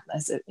aiming at,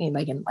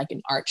 like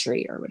in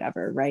archery or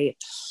whatever, right?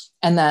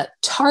 And that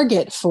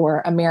target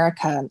for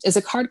America is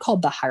a card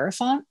called the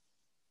Hierophant,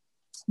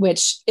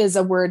 which is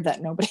a word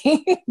that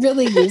nobody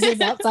really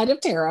uses outside of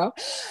tarot.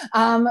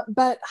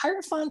 But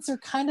Hierophants are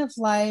kind of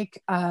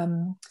like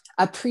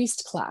a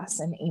priest class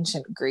in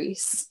ancient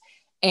Greece.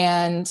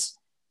 And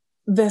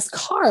this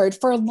card,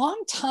 for a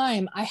long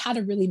time, I had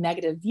a really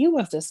negative view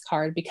of this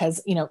card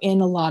because, you know,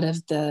 in a lot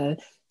of the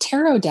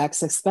tarot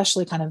decks,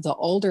 especially kind of the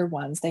older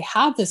ones, they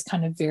have this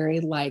kind of very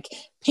like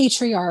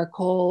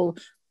patriarchal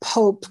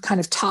Pope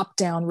kind of top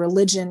down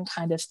religion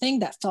kind of thing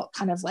that felt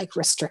kind of like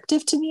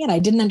restrictive to me. And I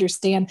didn't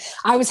understand.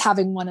 I was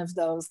having one of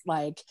those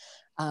like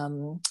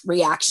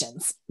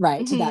reactions,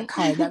 right, to that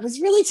card that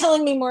was really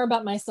telling me more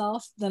about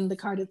myself than the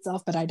card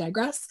itself, but I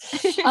digress.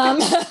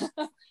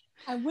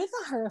 And with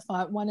the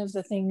Hierophant, one of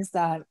the things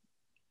that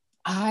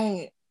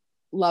I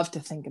love to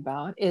think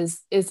about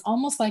is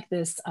almost like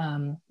this,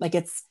 like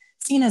it's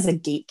seen as a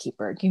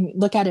gatekeeper. You can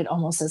look at it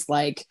almost as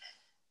like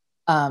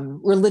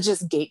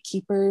religious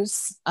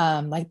gatekeepers,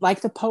 like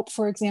the Pope,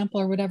 for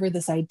example, or whatever,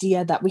 this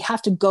idea that we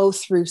have to go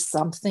through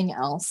something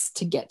else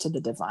to get to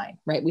the divine,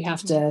 right? We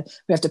have to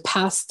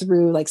pass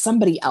through, like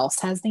somebody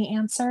else has the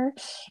answer.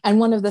 And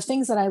one of the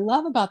things that I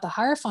love about the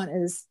Hierophant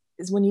is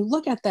when you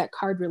look at that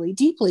card really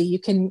deeply, you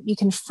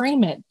can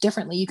frame it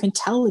differently. You can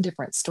tell a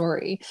different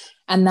story.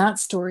 And that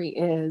story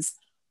is,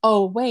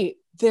 oh, wait,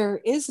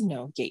 there is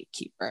no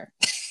gatekeeper,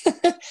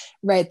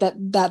 right?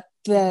 That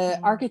the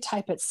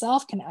archetype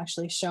itself can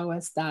actually show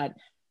us that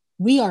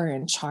we are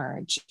in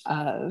charge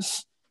of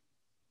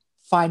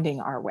finding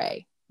our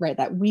way, right?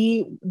 That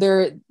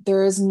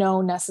there is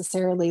no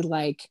necessarily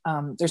like,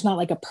 there's not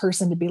like a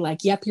person to be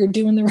like, yep, you're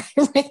doing the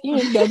right way,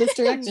 you go this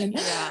direction,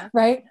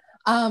 right?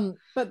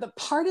 But the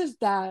part of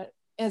that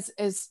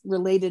is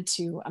related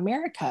to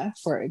America,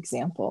 for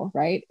example,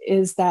 right?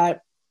 Is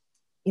that,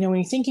 you know, when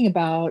you're thinking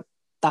about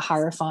the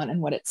Hierophant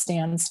and what it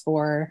stands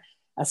for,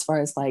 as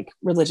far as like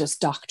religious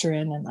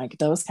doctrine and like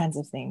those kinds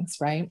of things,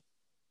 right?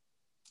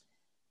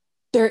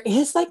 There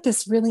is like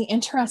this really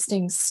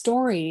interesting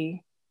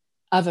story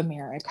of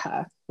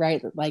America,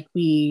 right? Like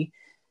we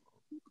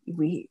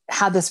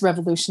had this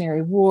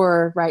Revolutionary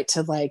War, right?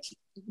 To like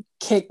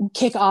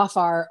kick off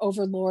our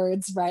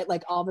overlords, right?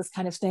 Like all this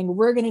kind of thing.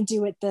 We're going to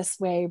do it this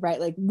way, right?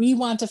 Like we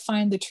want to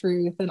find the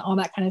truth and all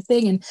that kind of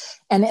thing.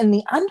 And in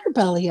the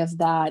underbelly of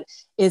that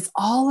is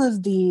all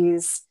of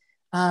these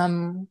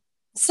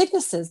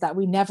sicknesses that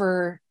we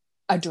never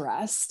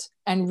addressed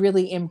and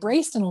really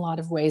embraced in a lot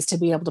of ways to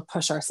be able to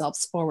push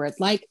ourselves forward,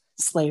 like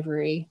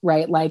slavery,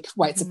 right? Like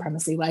white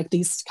supremacy, like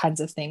these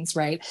kinds of things,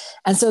 right?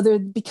 And so there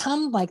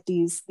become like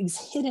these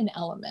hidden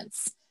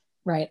elements,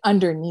 right,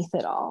 underneath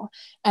it all.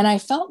 And I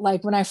felt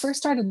like when I first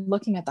started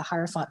looking at the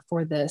Hierophant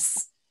for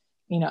this,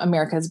 you know,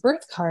 America's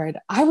Birth card,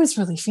 I was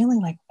really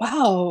feeling like,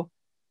 wow,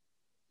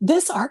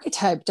 this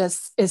archetype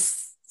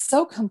is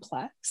so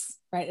complex,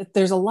 right?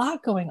 There's a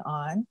lot going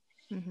on.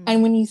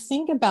 And when you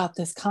think about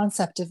this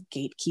concept of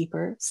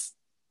gatekeepers,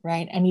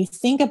 right? And you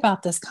think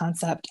about this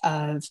concept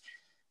of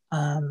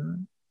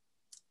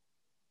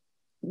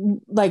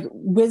like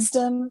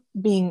wisdom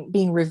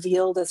being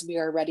revealed as we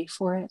are ready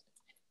for it,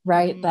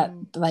 right? That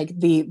like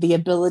the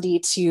ability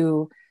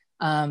to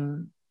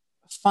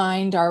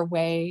find our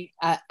way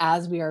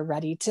as we are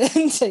ready to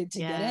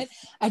get it.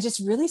 I just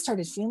really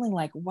started feeling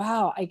like,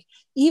 wow,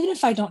 even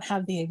if I don't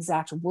have the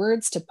exact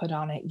words to put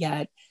on it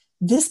yet,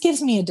 this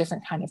gives me a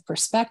different kind of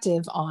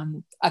perspective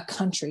on a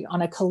country,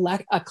 on a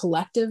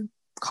collective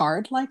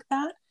card like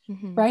that,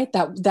 right?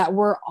 That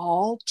we're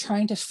all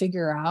trying to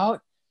figure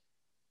out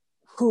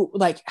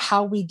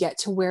how we get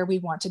to where we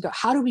want to go.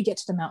 How do we get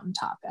to the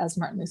mountaintop, as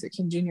Martin Luther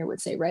King Jr.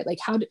 would say, right? Like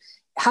how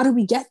do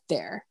we get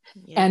there?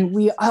 And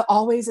we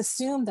always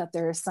assume that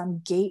there is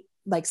some gate,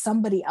 like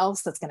somebody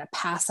else that's going to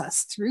pass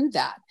us through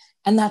that.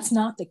 And that's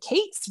not the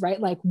case,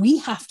 right? Like we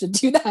have to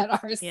do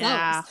that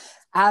ourselves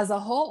as a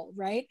whole,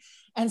 right?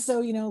 And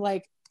so, you know,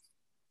 like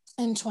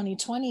in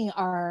 2020,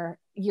 our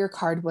year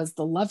card was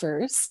the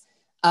Lovers,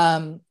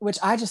 which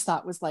I just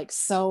thought was like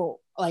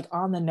so like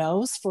on the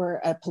nose for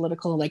a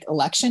political like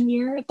election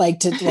year, like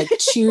to like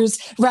choose,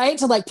 right,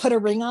 to like put a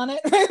ring on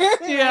it.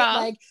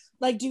 Right?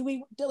 Like do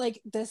we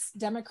like this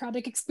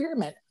democratic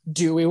experiment,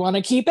 do we want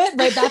to keep it,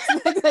 right?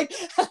 That's like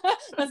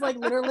that's like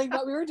literally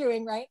what we were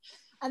doing, right?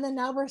 And then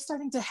now we're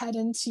starting to head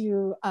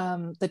into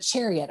the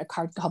Chariot, a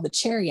card called the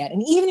Chariot.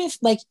 And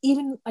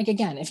even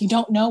again, if you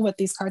don't know what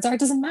these cards are, it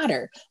doesn't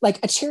matter.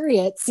 Like a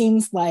chariot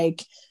seems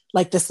like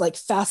this like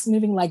fast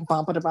moving, like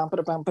bump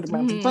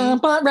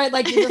right?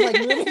 Like you're just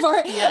like moving for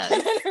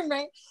it.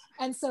 Right?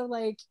 And so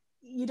like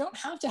you don't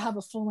have to have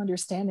a full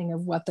understanding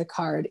of what the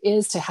card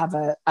is to have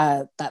a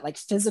that like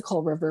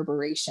physical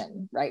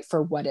reverberation, right,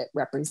 for what it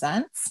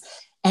represents.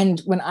 And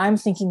when I'm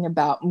thinking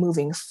about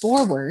moving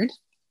forward,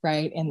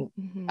 right, in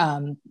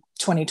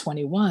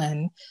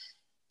 2021,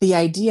 the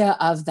idea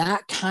of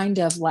that kind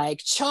of like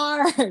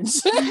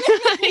charge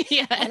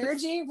yes.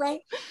 energy,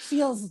 right,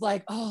 feels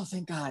like, oh,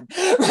 thank God,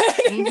 right?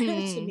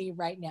 Mm-hmm. to me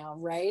right now,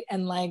 right?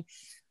 And like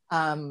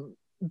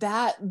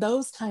that,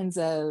 those kinds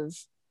of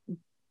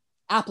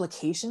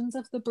applications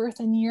of the birth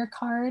and year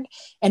card,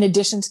 in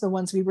addition to the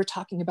ones we were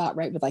talking about,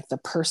 right, with like the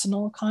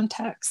personal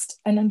context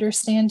and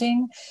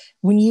understanding,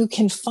 when you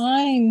can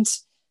find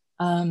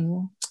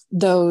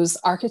those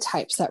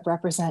archetypes that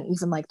represent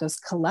even like those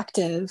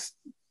collective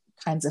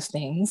kinds of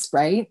things,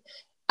 right,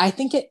 I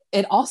think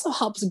it also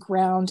helps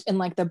ground in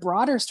like the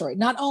broader story.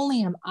 Not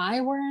only am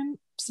I where I'm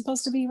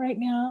supposed to be right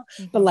now,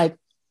 but like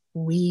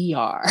we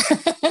are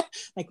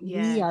like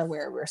we are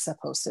where we're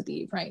supposed to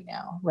be right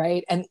now,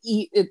 right? And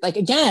like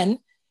again,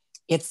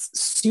 it's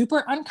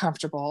super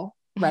uncomfortable,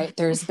 right?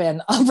 There's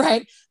been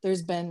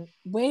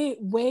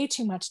way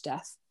too much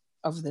death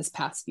over this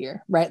past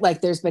year, right?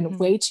 Like there's been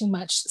way too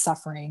much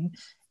suffering,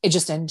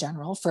 just in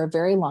general, for a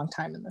very long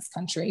time in this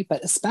country,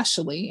 but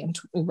especially in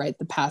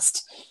the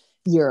past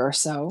year or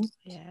so.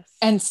 Yes.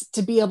 And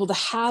to be able to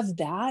have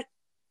that,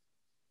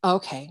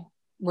 okay,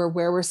 we're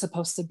where we're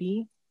supposed to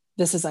be.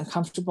 This is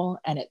uncomfortable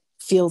and it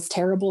feels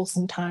terrible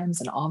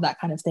sometimes and all that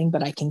kind of thing,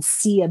 but I can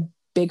see a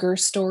bigger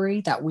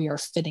story that we are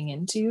fitting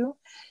into.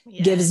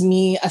 Gives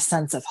me a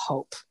sense of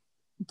hope,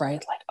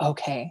 right? Like,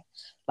 okay,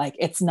 like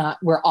it's not,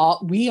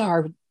 we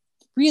are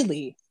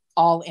really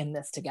all in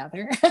this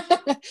together.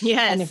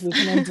 Yes. And if we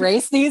can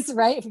embrace these,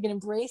 right? If we can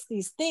embrace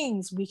these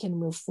things, we can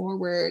move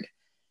forward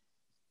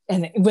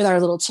and with our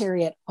little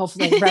chariot,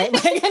 hopefully, right?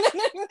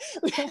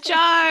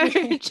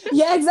 Charge.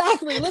 Yeah,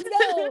 exactly. Let's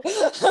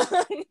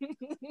go.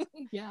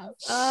 Yeah.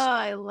 Oh,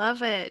 I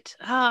love it.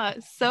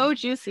 So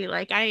juicy.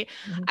 Like I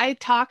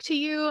talk to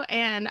you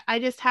and I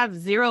just have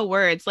zero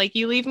words. Like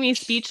you leave me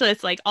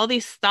speechless. Like all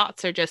these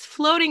thoughts are just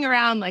floating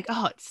around. Like,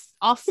 oh, it's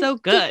all so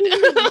good.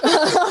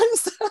 I'm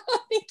sorry.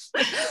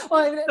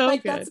 Well, so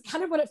like good. that's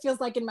kind of what it feels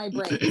like in my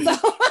brain. So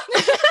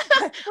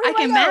I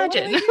can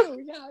imagine.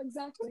 Yeah,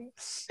 exactly.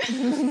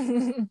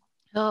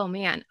 Oh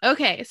man.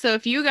 Okay. So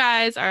if you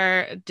guys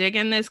are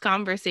digging this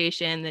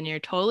conversation, then you're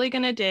totally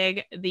going to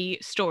dig the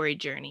story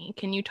journey.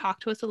 Can you talk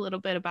to us a little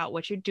bit about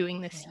what you're doing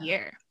this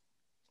year?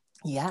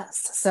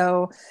 Yes.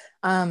 So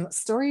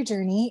Story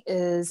Journey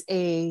is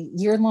a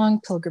year-long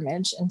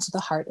pilgrimage into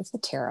the heart of the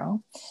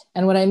tarot.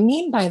 And what I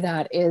mean by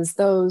that is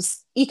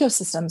those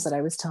ecosystems that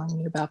I was telling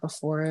you about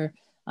before,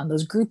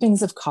 those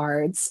groupings of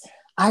cards.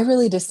 I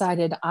really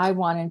decided I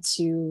wanted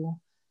to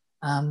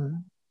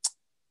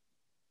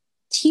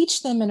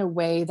teach them in a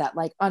way that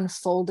like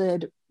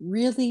unfolded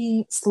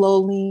really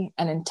slowly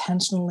and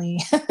intentionally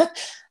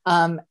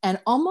and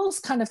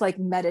almost kind of like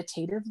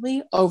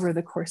meditatively over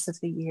the course of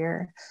the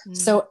year.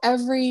 So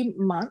every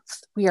month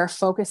we are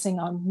focusing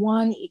on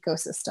one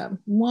ecosystem,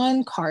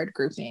 one card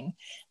grouping.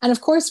 And of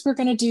course we're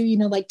going to do,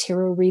 like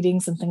tarot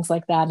readings and things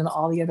like that. And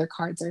all the other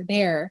cards are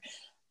there,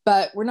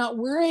 but we're not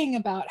worrying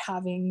about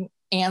having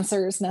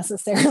answers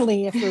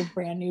necessarily if we're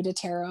brand new to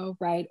tarot,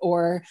 right?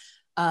 Or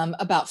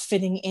about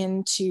fitting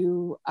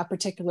into a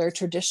particular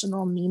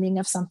traditional meaning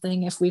of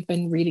something if we've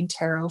been reading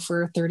tarot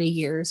for 30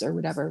 years or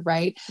whatever,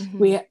 right?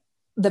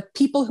 The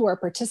people who are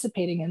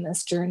participating in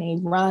this journey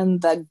run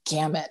the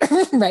gamut,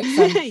 right?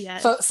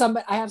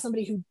 I have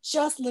somebody who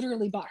just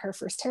literally bought her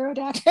first tarot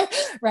deck,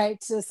 right?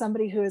 To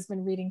somebody who has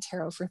been reading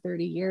tarot for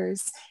 30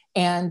 years.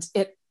 And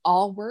it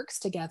all works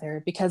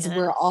together because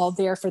we're all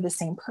there for the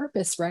same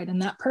purpose, right?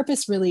 And that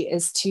purpose really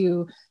is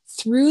to,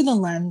 through the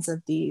lens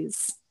of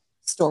these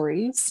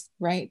stories,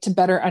 right, to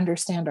better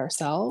understand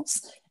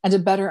ourselves and to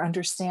better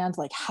understand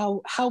like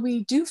how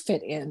we do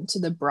fit into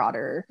the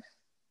broader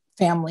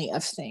family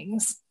of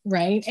things,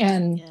 right?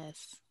 And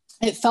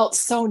it felt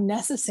so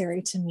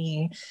necessary to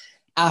me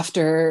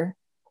after,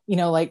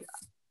 like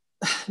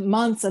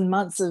months and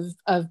months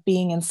of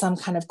being in some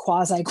kind of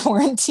quasi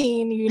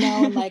quarantine,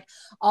 and like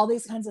all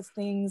these kinds of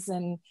things,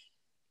 and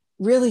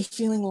really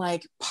feeling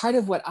like part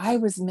of what I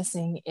was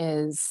missing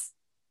is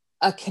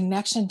a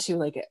connection to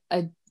like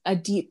a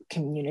deep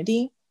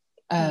community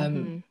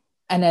and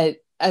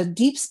a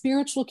deep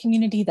spiritual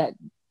community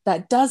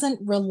that doesn't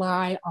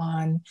rely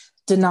on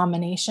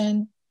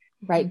denomination,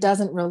 right?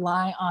 Doesn't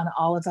rely on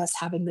all of us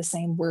having the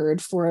same word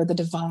for the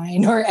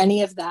divine or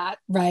any of that,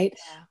 right?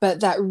 But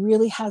that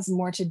really has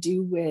more to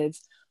do with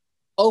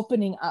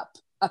opening up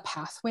a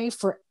pathway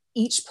for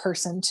each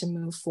person to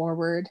move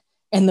forward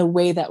in the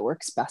way that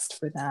works best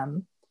for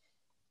them.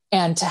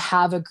 And to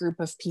have a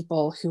group of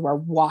people who are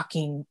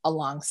walking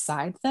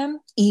alongside them,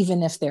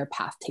 even if their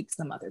path takes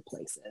them other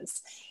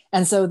places.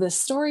 And so the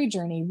story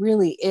journey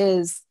really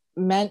is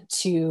meant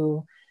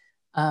to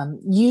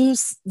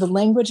use the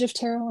language of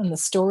tarot and the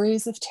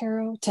stories of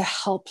tarot to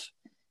help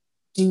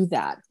do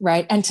that,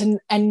 right?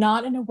 And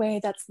not in a way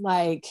that's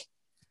like,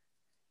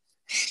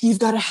 you've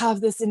got to have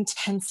this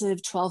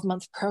intensive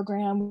 12-month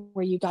program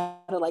where you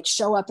got to like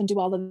show up and do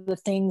all of the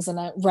things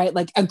and right,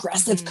 like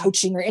aggressive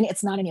coaching or any,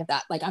 it's not any of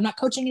that. Like I'm not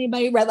coaching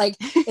anybody, right? Like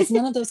it's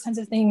none of those kinds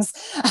of things.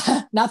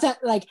 Not that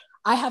like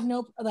I have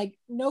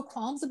no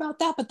qualms about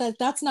that, but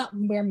that's not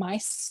where my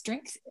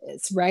strength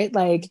is, right?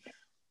 Like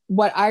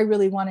what I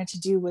really wanted to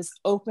do was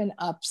open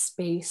up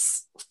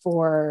space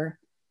for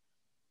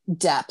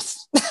depth,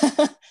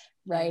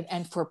 right?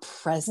 And for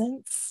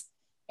presence,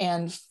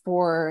 and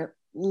for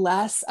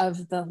less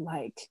of the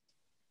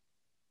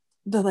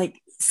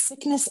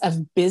sickness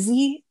of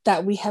busy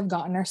that we have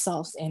gotten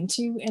ourselves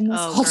into in this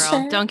culture.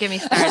 Girl, don't get me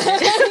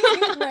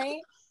started. Right?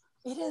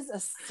 It is a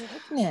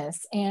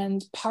sickness.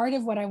 And part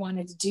of what I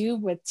wanted to do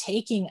with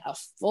taking a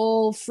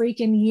full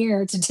freaking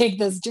year to take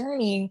this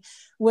journey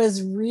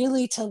was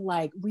really to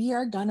we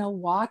are gonna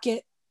walk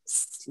it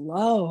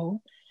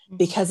slow,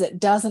 because it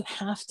doesn't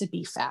have to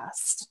be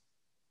fast.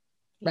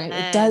 Right?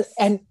 Yes. It does.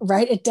 And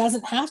right, it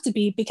doesn't have to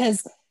be,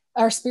 because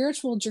our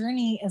spiritual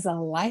journey is a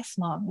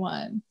lifelong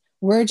one.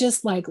 We're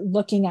just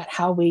looking at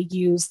how we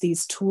use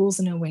these tools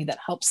in a way that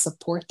helps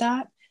support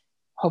that,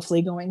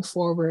 hopefully going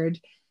forward,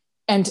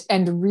 and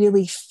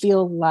really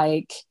feel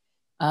like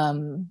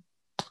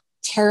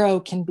tarot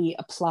can be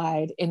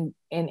applied in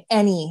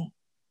any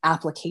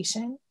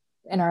application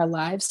in our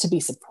lives to be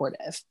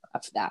supportive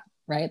of that,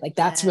 right?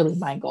 That's really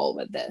my goal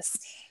with this.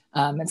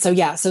 And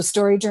so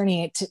Story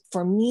Journey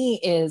for me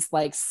is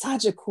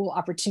such a cool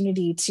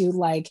opportunity to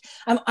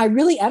I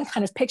really am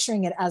kind of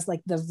picturing it as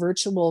the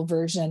virtual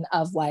version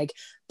of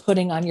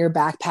putting on your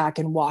backpack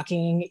and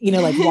walking,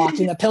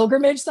 walking a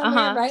pilgrimage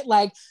somewhere,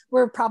 right?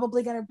 We're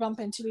probably going to bump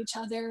into each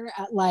other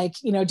at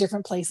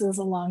different places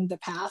along the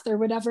path or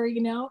whatever,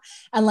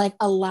 and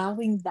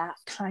allowing that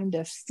kind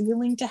of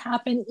feeling to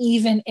happen,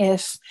 even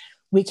if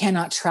we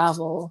cannot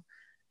travel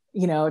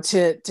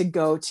to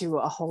go to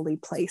a holy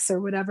place or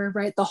whatever,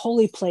 right? The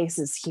holy place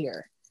is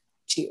here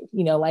too,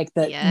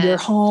 your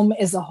home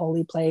is a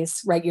holy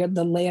place, right? You're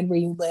the land where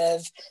you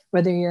live,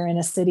 whether you're in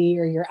a city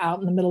or you're out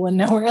in the middle of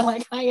nowhere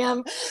like I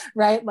am,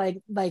 right?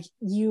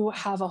 You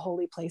have a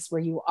holy place where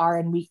you are,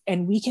 and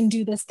we can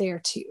do this there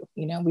too.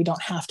 We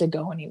don't have to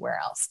go anywhere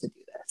else to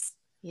do this.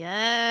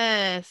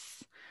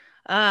 Yes.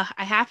 I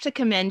have to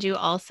commend you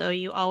also.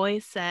 You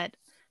always set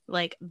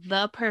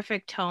the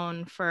perfect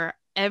tone for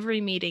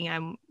every meeting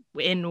I'm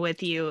in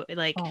with you,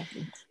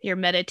 your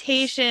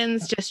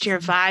meditations, just your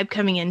vibe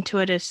coming into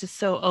it is just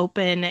so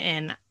open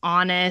and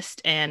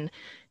honest, and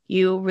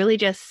you really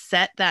just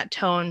set that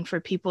tone for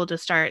people to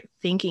start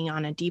thinking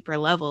on a deeper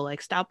level,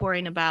 stop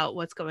worrying about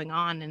what's going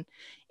on. And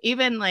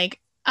even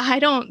I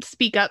don't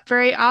speak up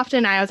very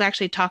often. I was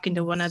actually talking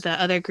to one of the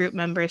other group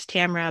members,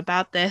 Tamara,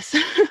 about this.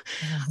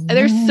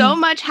 There's so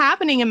much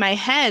happening in my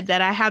head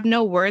that I have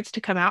no words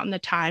to come out in the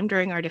time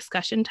during our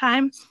discussion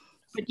time.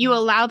 But you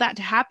allow that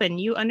to happen.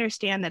 You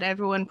understand that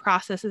everyone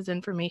processes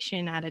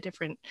information at a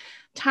different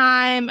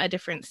time, a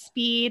different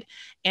speed.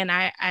 And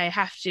I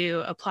have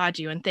to applaud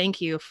you and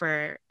thank you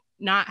for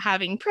not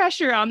having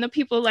pressure on the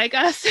people like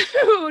us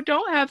who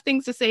don't have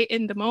things to say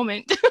in the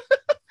moment.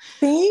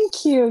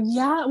 Thank you.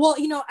 Yeah. Well,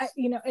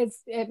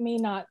 it may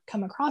not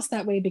come across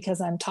that way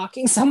because I'm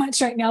talking so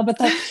much right now, but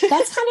that's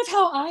kind of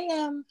how I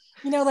am,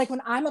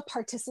 when I'm a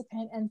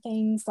participant and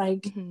things I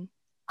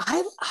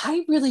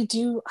really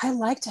do. I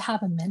like to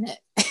have a minute,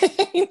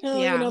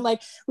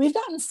 we've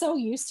gotten so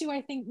used to,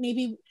 I think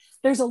maybe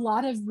there's a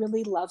lot of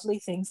really lovely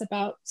things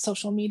about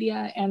social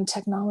media and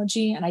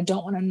technology, and I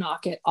don't want to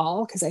knock it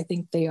all, because I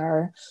think they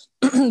are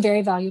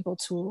very valuable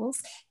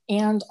tools.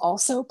 And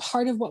also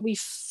part of what we've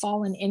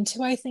fallen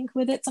into, I think,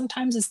 with it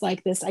sometimes is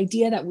this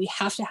idea that we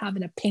have to have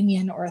an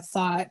opinion or a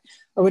thought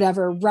or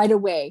whatever right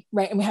away,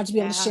 right? And we have to be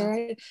able to share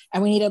it,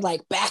 and we need to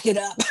back it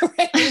up,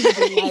 right?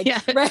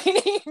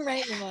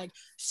 Right? And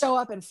show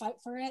up and fight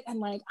for it.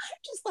 And I'm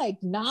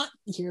just not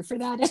here for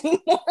that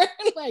anymore.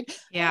 I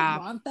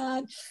don't want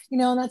that,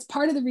 and that's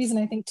part of the reason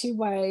I think too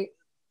why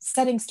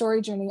setting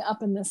Story Journey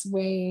up in this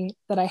way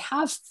that I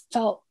have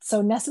felt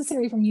so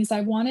necessary for me is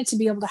I wanted to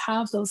be able to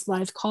have those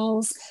live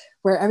calls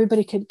where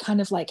everybody could kind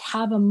of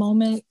have a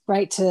moment,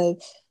 right, to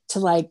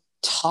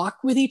talk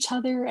with each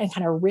other and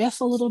kind of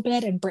riff a little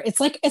bit. And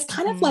it's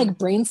kind of like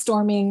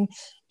brainstorming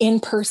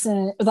in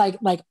person,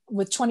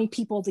 with 20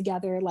 people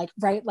together,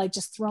 right,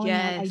 just throwing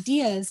out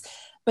ideas.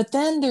 But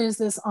then there's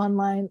this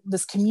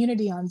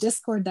community on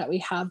Discord that we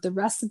have the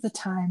rest of the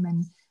time.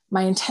 And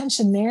my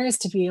intention there is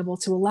to be able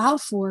to allow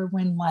for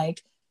when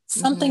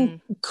something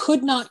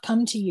could not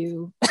come to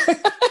you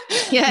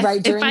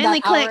right during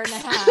that hour and a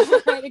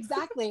half, right?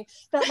 Exactly.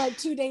 That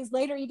 2 days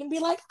later you can be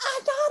I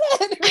got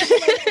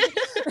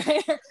it,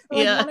 right? Or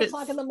 1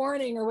 o'clock in the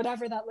morning or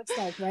whatever that looks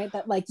like, right?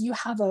 That you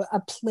have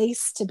a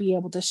place to be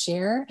able to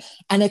share,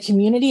 and a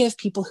community of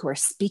people who are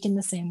speaking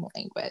the same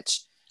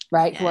language,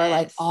 right? Who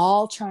are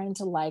all trying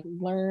to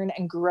learn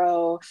and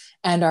grow,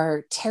 and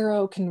are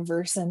tarot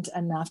conversant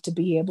enough to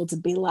be able to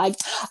be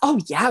oh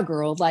yeah,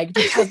 girl,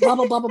 because blah,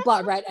 blah, blah, blah, blah,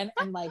 right? And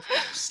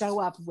show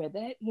up with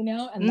it, and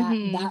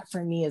that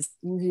for me is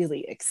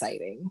really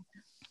exciting.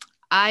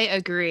 I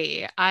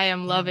agree. I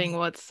am loving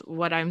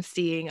what I'm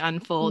seeing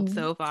unfold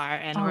so far,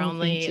 and we're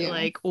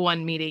only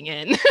one meeting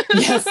in.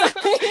 Yes.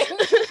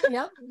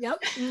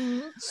 Yep.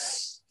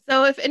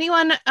 So if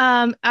anyone,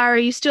 are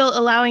you still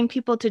allowing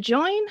people to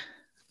join?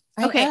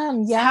 I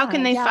am, yeah. How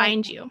can they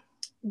find you?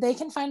 they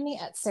can find me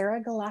at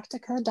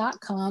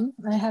sarahgalactica.com.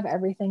 I have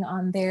everything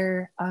on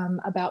there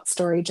about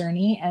Story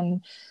Journey.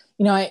 And,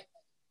 you know,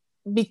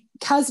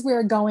 because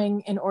we're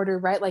going in order,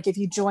 right? Like if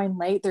you join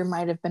late, there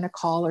might have been a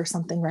call or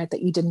something, right,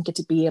 that you didn't get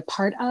to be a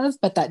part of,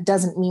 but that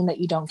doesn't mean that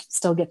you don't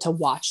still get to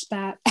watch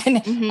that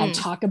and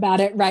talk about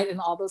it, right? And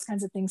all those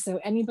kinds of things. So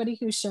anybody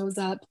who shows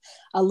up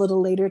a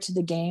little later to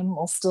the game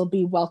will still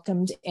be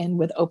welcomed in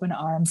with open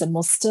arms and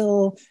will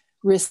still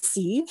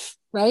receive,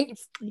 right?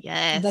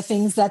 Yes. The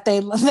things that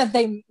they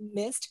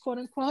missed, quote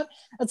unquote.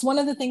 That's one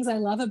of the things I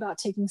love about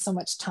taking so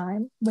much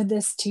time with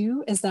this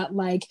too, is that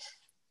like,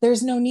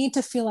 there's no need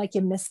to feel like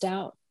you missed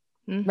out,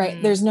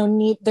 right? There's no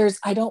need,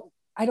 I don't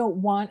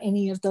want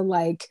any of the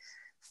like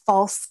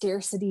false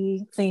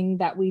scarcity thing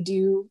that we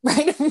do,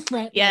 right?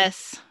 Right?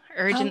 Yes. Like,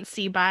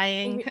 urgency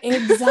buying.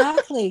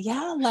 Exactly.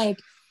 Yeah. Like,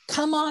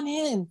 come on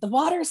in. The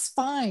water's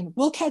fine.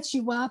 We'll catch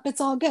you up.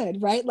 It's all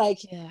good. Right.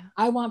 Like,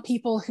 I want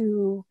people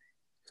who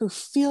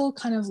feel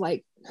kind of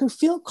like, who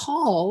feel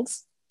called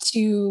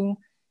to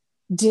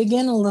dig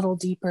in a little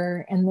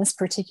deeper in this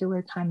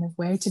particular kind of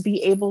way, to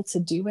be able to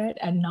do it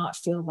and not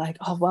feel like,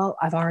 oh, well,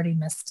 I've already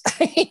missed,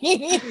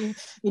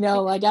 you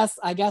know, I guess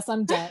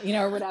I'm dead, you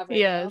know, or whatever. Yes.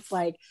 You know? It's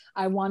like,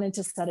 I wanted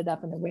to set it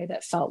up in a way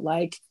that felt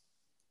like,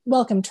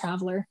 welcome,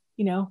 traveler,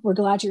 you know, we're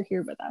glad you're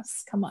here with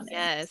us. Come on in.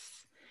 Yes.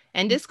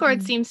 And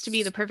Discord seems to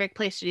be the perfect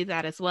place to do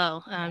that as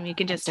well. You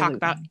can just talk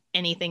about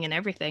anything and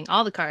everything,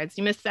 all the cards.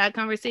 You missed that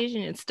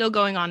conversation, it's still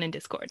going on in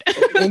Discord.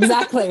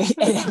 Exactly.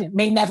 It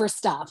may never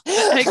stop.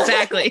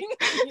 Exactly.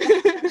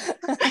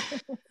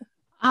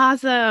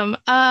 Awesome.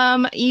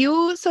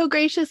 You so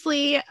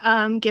graciously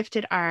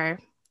gifted our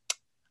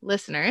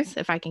listeners,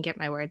 if I can get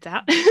my words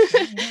out,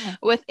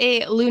 with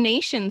a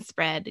lunation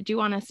spread. Do you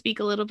want to speak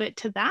a little bit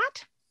to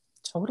that?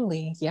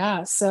 Totally.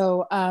 Yeah.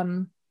 So,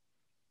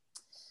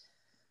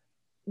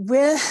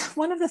 with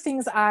one of the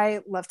things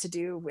I love to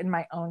do in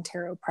my own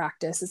tarot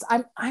practice is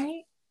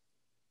I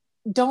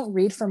don't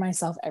read for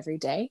myself every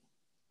day,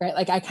 right?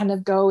 Like I kind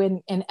of go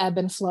in ebb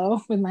and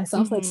flow with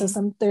myself. Like,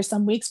 so there's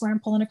some weeks where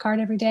I'm pulling a card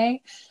every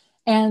day.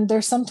 And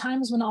there's some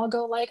times when I'll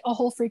go like a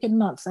whole freaking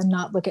month and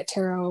not look at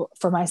tarot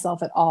for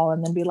myself at all.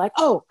 And then be like,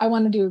 oh, I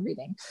want to do a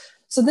reading.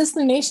 So this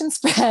lunation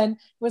spread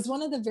was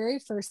one of the very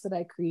first that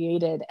I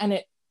created. And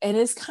it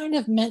is kind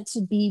of meant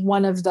to be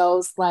one of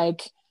those,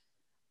 like,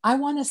 I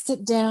want to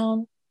sit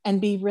down and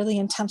be really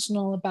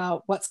intentional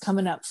about what's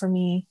coming up for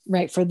me,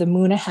 right? For the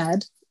moon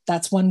ahead.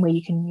 That's one way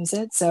you can use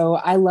it. So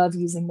I love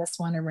using this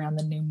one around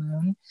the new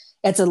moon.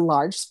 It's a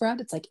large spread.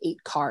 It's like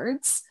 8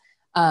 cards.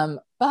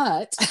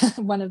 But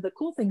one of the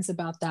cool things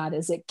about that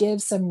is it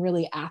gives some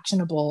really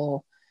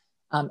actionable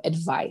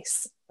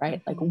advice,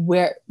 right? Like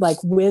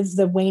with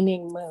the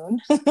waning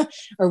moon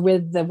or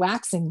with the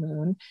waxing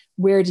moon,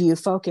 where do you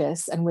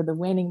focus? And with the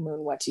waning moon,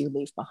 what do you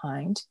leave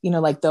behind? You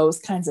know, like those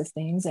kinds of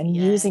things, and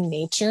using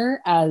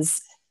nature as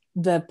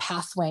the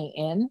pathway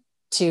in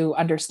to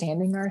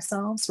understanding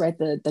ourselves, right?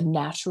 The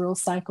natural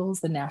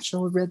cycles, the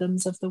natural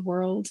rhythms of the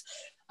world.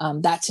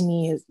 That to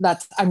me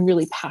I'm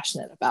really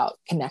passionate about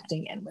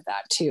connecting in with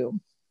that too.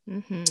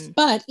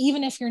 But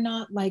even if you're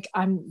not like,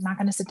 I'm not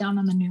going to sit down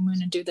on the new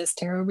moon and do this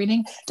tarot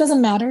reading,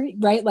 doesn't matter,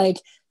 right? Like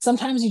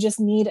sometimes you just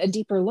need a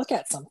deeper look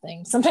at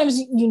something. Sometimes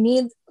you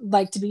need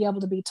like to be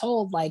able to be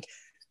told like,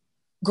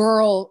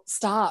 girl,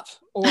 stop,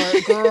 or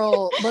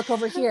girl, look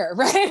over here,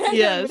 right?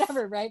 Yes.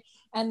 Whatever, right?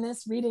 And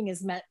this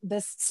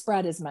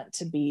spread is meant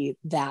to be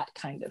that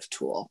kind of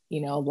tool,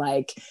 you know,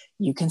 like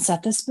you can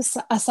set this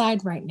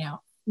aside right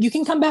now. You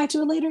can come back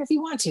to it later if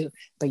you want to,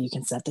 but you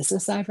can set this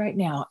aside right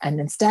now. And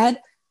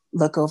instead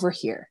look over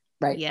here,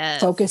 right?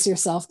 Yes. Focus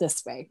yourself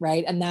this way,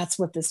 right? And that's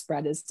what this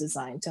spread is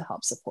designed to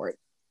help support.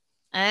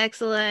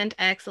 Excellent.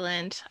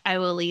 Excellent. I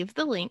will leave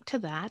the link to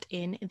that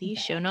in the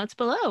show notes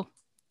below.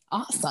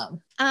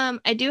 Awesome.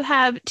 I do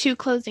have 2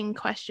 closing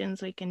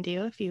questions we can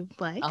do if you'd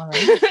like. All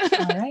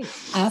right.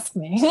 Ask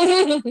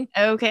me.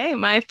 Okay.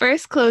 My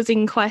first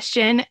closing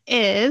question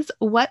is,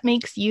 what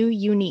makes you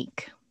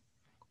unique?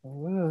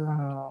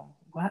 Ooh,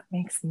 what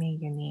makes me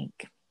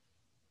unique?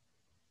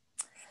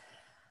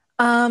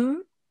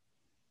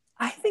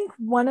 I think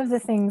one of the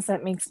things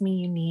that makes me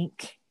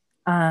unique,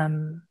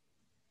 and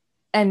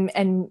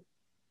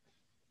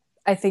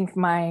I think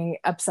my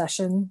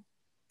obsession,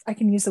 I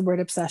can use the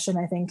word obsession,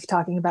 I think,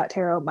 talking about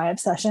tarot, my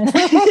obsession with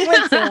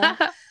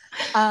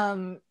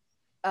tarot,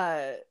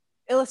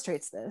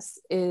 illustrates this,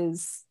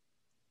 is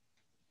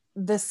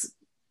this,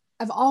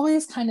 I've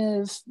always kind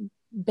of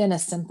been a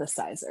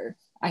synthesizer,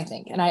 I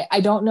think. And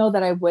I don't know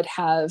that I would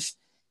have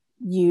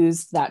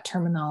used that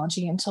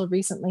terminology until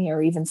recently,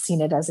 or even seen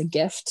it as a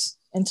gift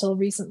until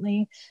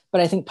recently.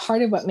 But I think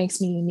part of what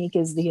makes me unique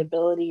is the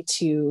ability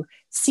to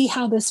see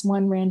how this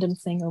one random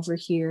thing over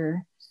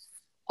here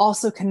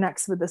also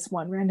connects with this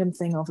one random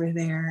thing over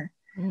there,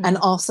 and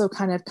also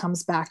kind of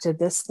comes back to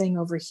this thing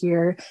over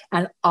here,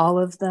 and all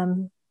of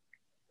them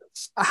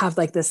have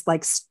like this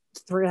like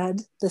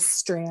thread, this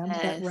strand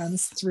that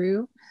runs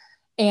through,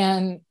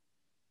 and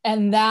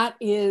that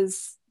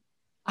is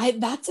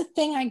that's a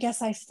thing I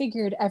guess I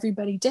figured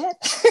everybody did.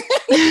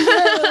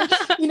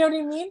 You know what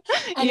I mean?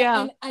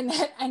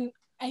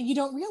 And you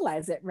don't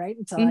realize it, right?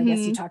 Until I guess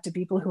you talk to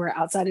people who are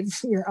outside of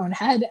your own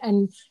head,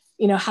 and,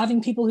 you know,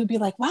 having people who'd be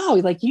like, wow,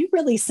 like you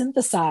really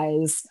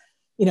synthesize,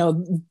 you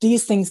know,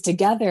 these things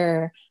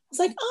together. I was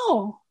like,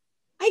 oh,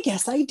 I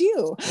guess I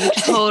do. You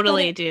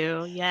totally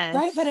do. Yes.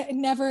 Right. But it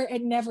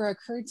never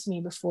occurred to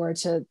me before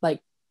to like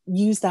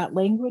use that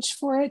language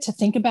for it, to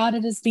think about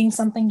it as being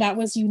something that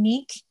was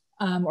unique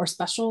or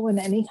special in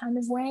any kind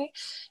of way.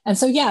 And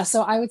so, yeah,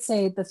 so I would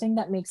say the thing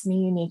that makes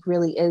me unique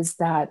really is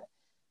that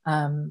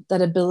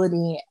that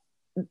ability,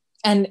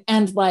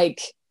 and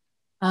like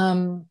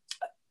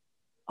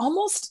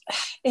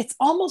it's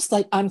almost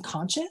like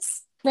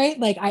unconscious, right?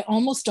 Like I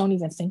almost don't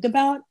even think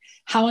about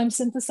how I'm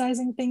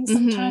synthesizing things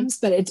sometimes,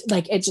 but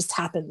it just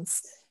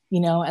happens,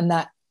 you know, and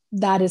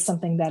that is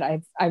something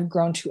that I've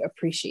grown to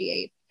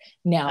appreciate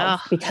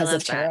now because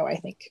of tarot, I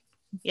think.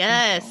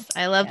 Yes,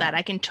 I love that.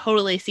 I can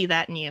totally see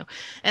that in you.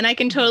 And I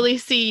can totally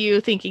see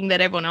you thinking that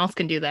everyone else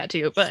can do that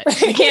too, but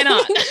you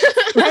cannot.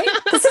 Right?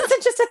 This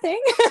isn't just a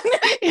thing.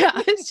 Yeah,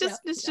 it's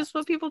just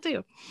what people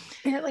do.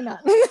 Apparently not.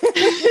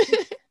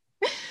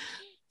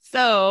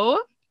 So,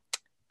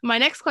 my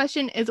next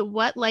question is,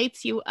 what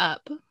lights you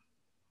up?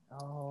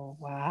 Oh,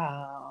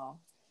 wow.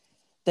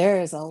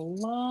 There is a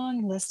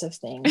long list of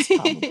things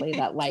probably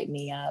that light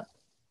me up.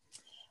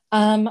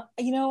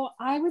 You know,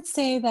 I would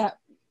say that,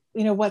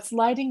 you know, what's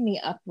lighting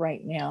me up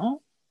right now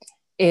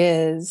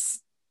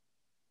is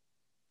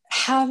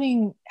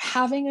having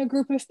a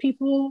group of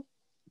people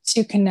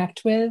to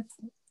connect with.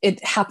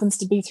 It happens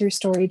to be through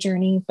Story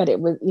Journey, but it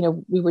was, you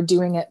know, we were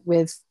doing it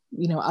with,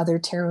 you know, other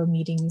tarot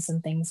meetings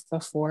and things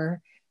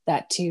before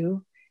that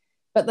too.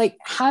 But like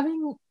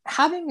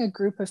having a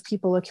group of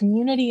people, a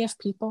community of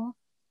people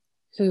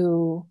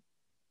who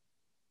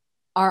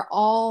are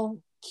all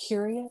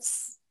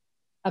curious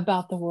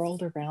about the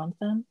world around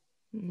them,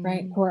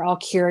 right? Who are all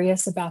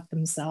curious about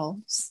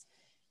themselves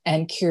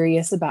and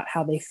curious about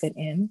how they fit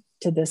in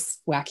to this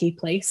wacky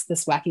place,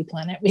 this wacky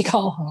planet we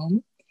call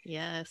home.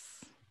 Yes.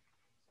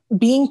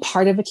 Being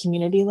part of a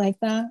community like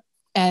that,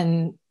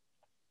 and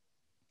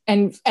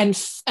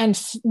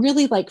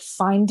really like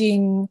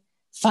finding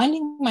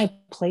my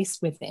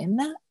place within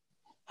that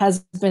has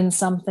been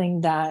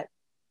something that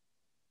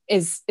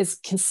is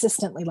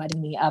consistently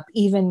lighting me up,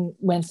 even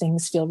when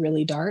things feel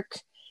really dark.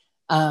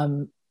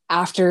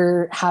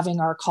 After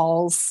having our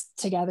calls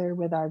together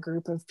with our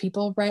group of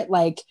people, right?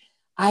 Like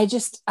I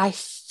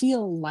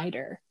feel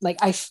lighter. Like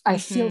I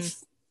feel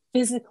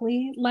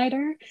physically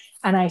lighter,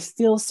 and I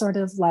feel sort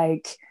of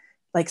like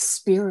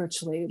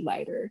spiritually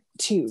lighter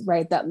too,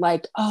 right? That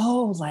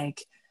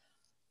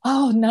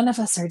none of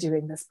us are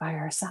doing this by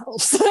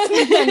ourselves.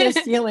 And this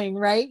feeling,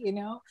 right? You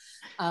know,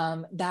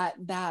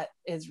 that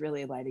is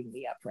really lighting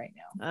me up right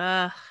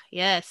now.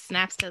 Yes,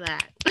 snaps to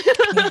that.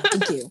 Yeah,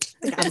 thank you.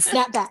 I gotta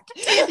snap back.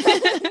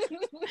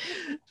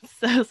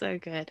 So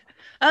good.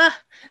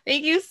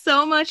 Thank you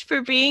so much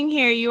for being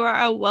here. You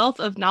are a wealth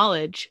of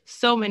knowledge.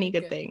 So many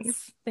good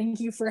things. Thank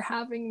you for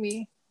having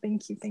me.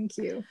 Thank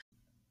you.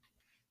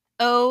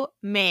 Oh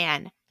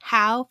man,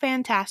 how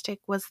fantastic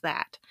was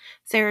that?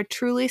 Sarah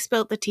truly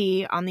spilled the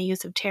tea on the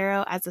use of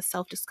tarot as a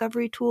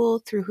self-discovery tool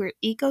through her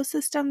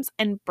ecosystems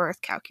and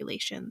birth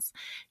calculations.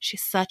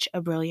 She's such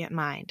a brilliant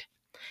mind.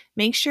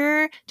 Make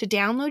sure to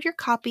download your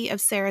copy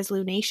of Sarah's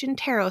Lunation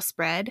Tarot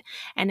Spread,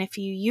 and if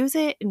you use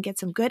it and get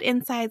some good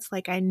insights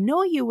like I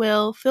know you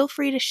will, feel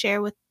free to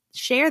share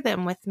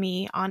them with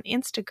me on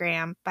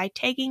Instagram by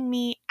tagging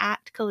me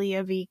at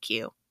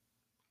KaliaVQ.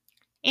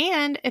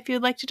 And if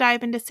you'd like to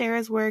dive into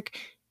Sarah's work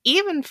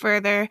even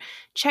further,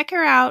 check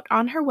her out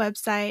on her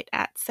website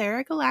at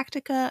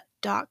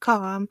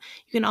sarahgalactica.com.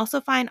 You can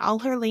also find all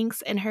her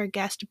links in her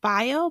guest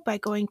bio by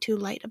going to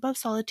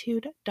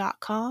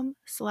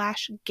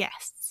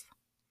lightabovesolitude.com/guests.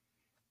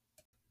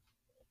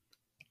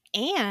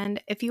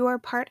 And if you are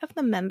part of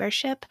the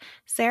membership,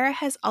 Sarah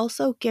has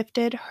also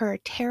gifted her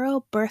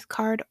Tarot Birth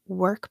Card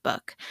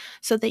Workbook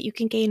so that you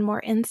can gain more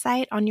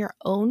insight on your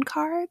own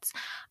cards.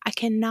 I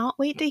cannot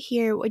wait to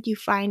hear what you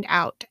find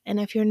out.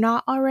 And if you're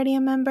not already a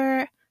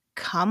member,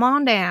 come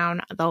on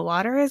down. The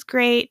water is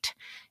great,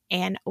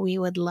 and we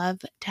would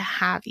love to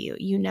have you.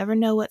 You never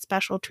know what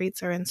special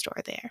treats are in store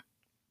there.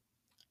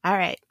 All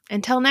right,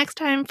 until next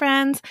time,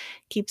 friends,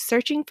 keep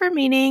searching for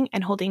meaning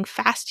and holding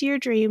fast to your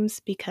dreams,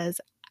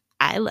 because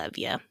I love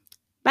you.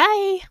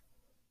 Bye.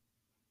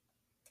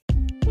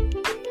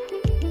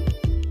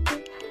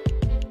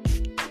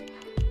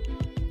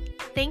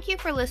 Thank you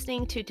for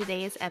listening to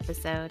today's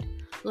episode.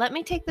 Let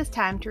me take this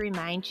time to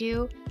remind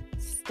you,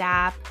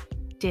 stop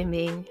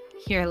dimming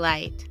your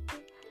light.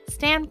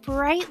 Stand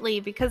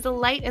brightly because the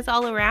light is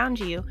all around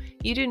you.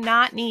 You do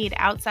not need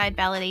outside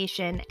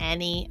validation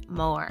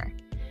anymore.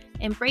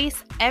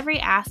 Embrace every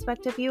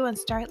aspect of you and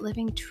start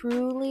living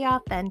truly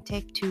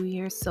authentic to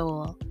your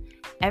soul.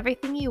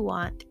 Everything you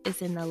want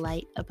is in the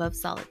light above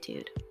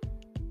solitude.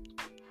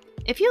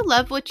 If you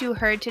loved what you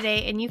heard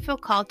today and you feel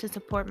called to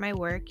support my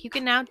work, you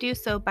can now do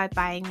so by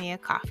buying me a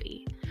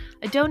coffee.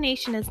 A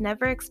donation is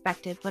never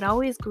expected, but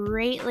always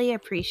greatly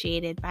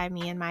appreciated by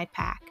me and my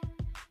pack.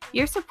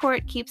 Your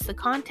support keeps the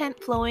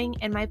content flowing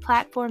and my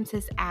platforms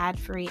as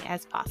ad-free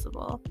as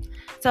possible.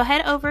 So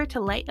head over to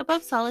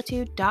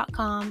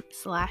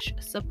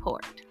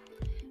lightabovesolitude.com/support.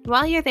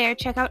 While you're there,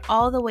 check out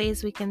all the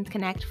ways we can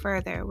connect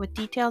further with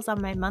details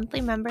on my monthly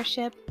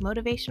membership,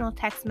 motivational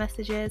text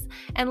messages,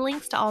 and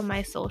links to all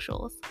my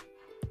socials.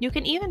 You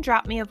can even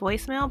drop me a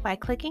voicemail by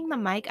clicking the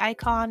mic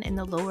icon in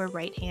the lower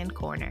right-hand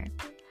corner.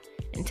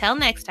 Until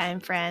next time,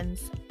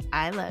 friends,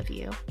 I love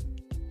you.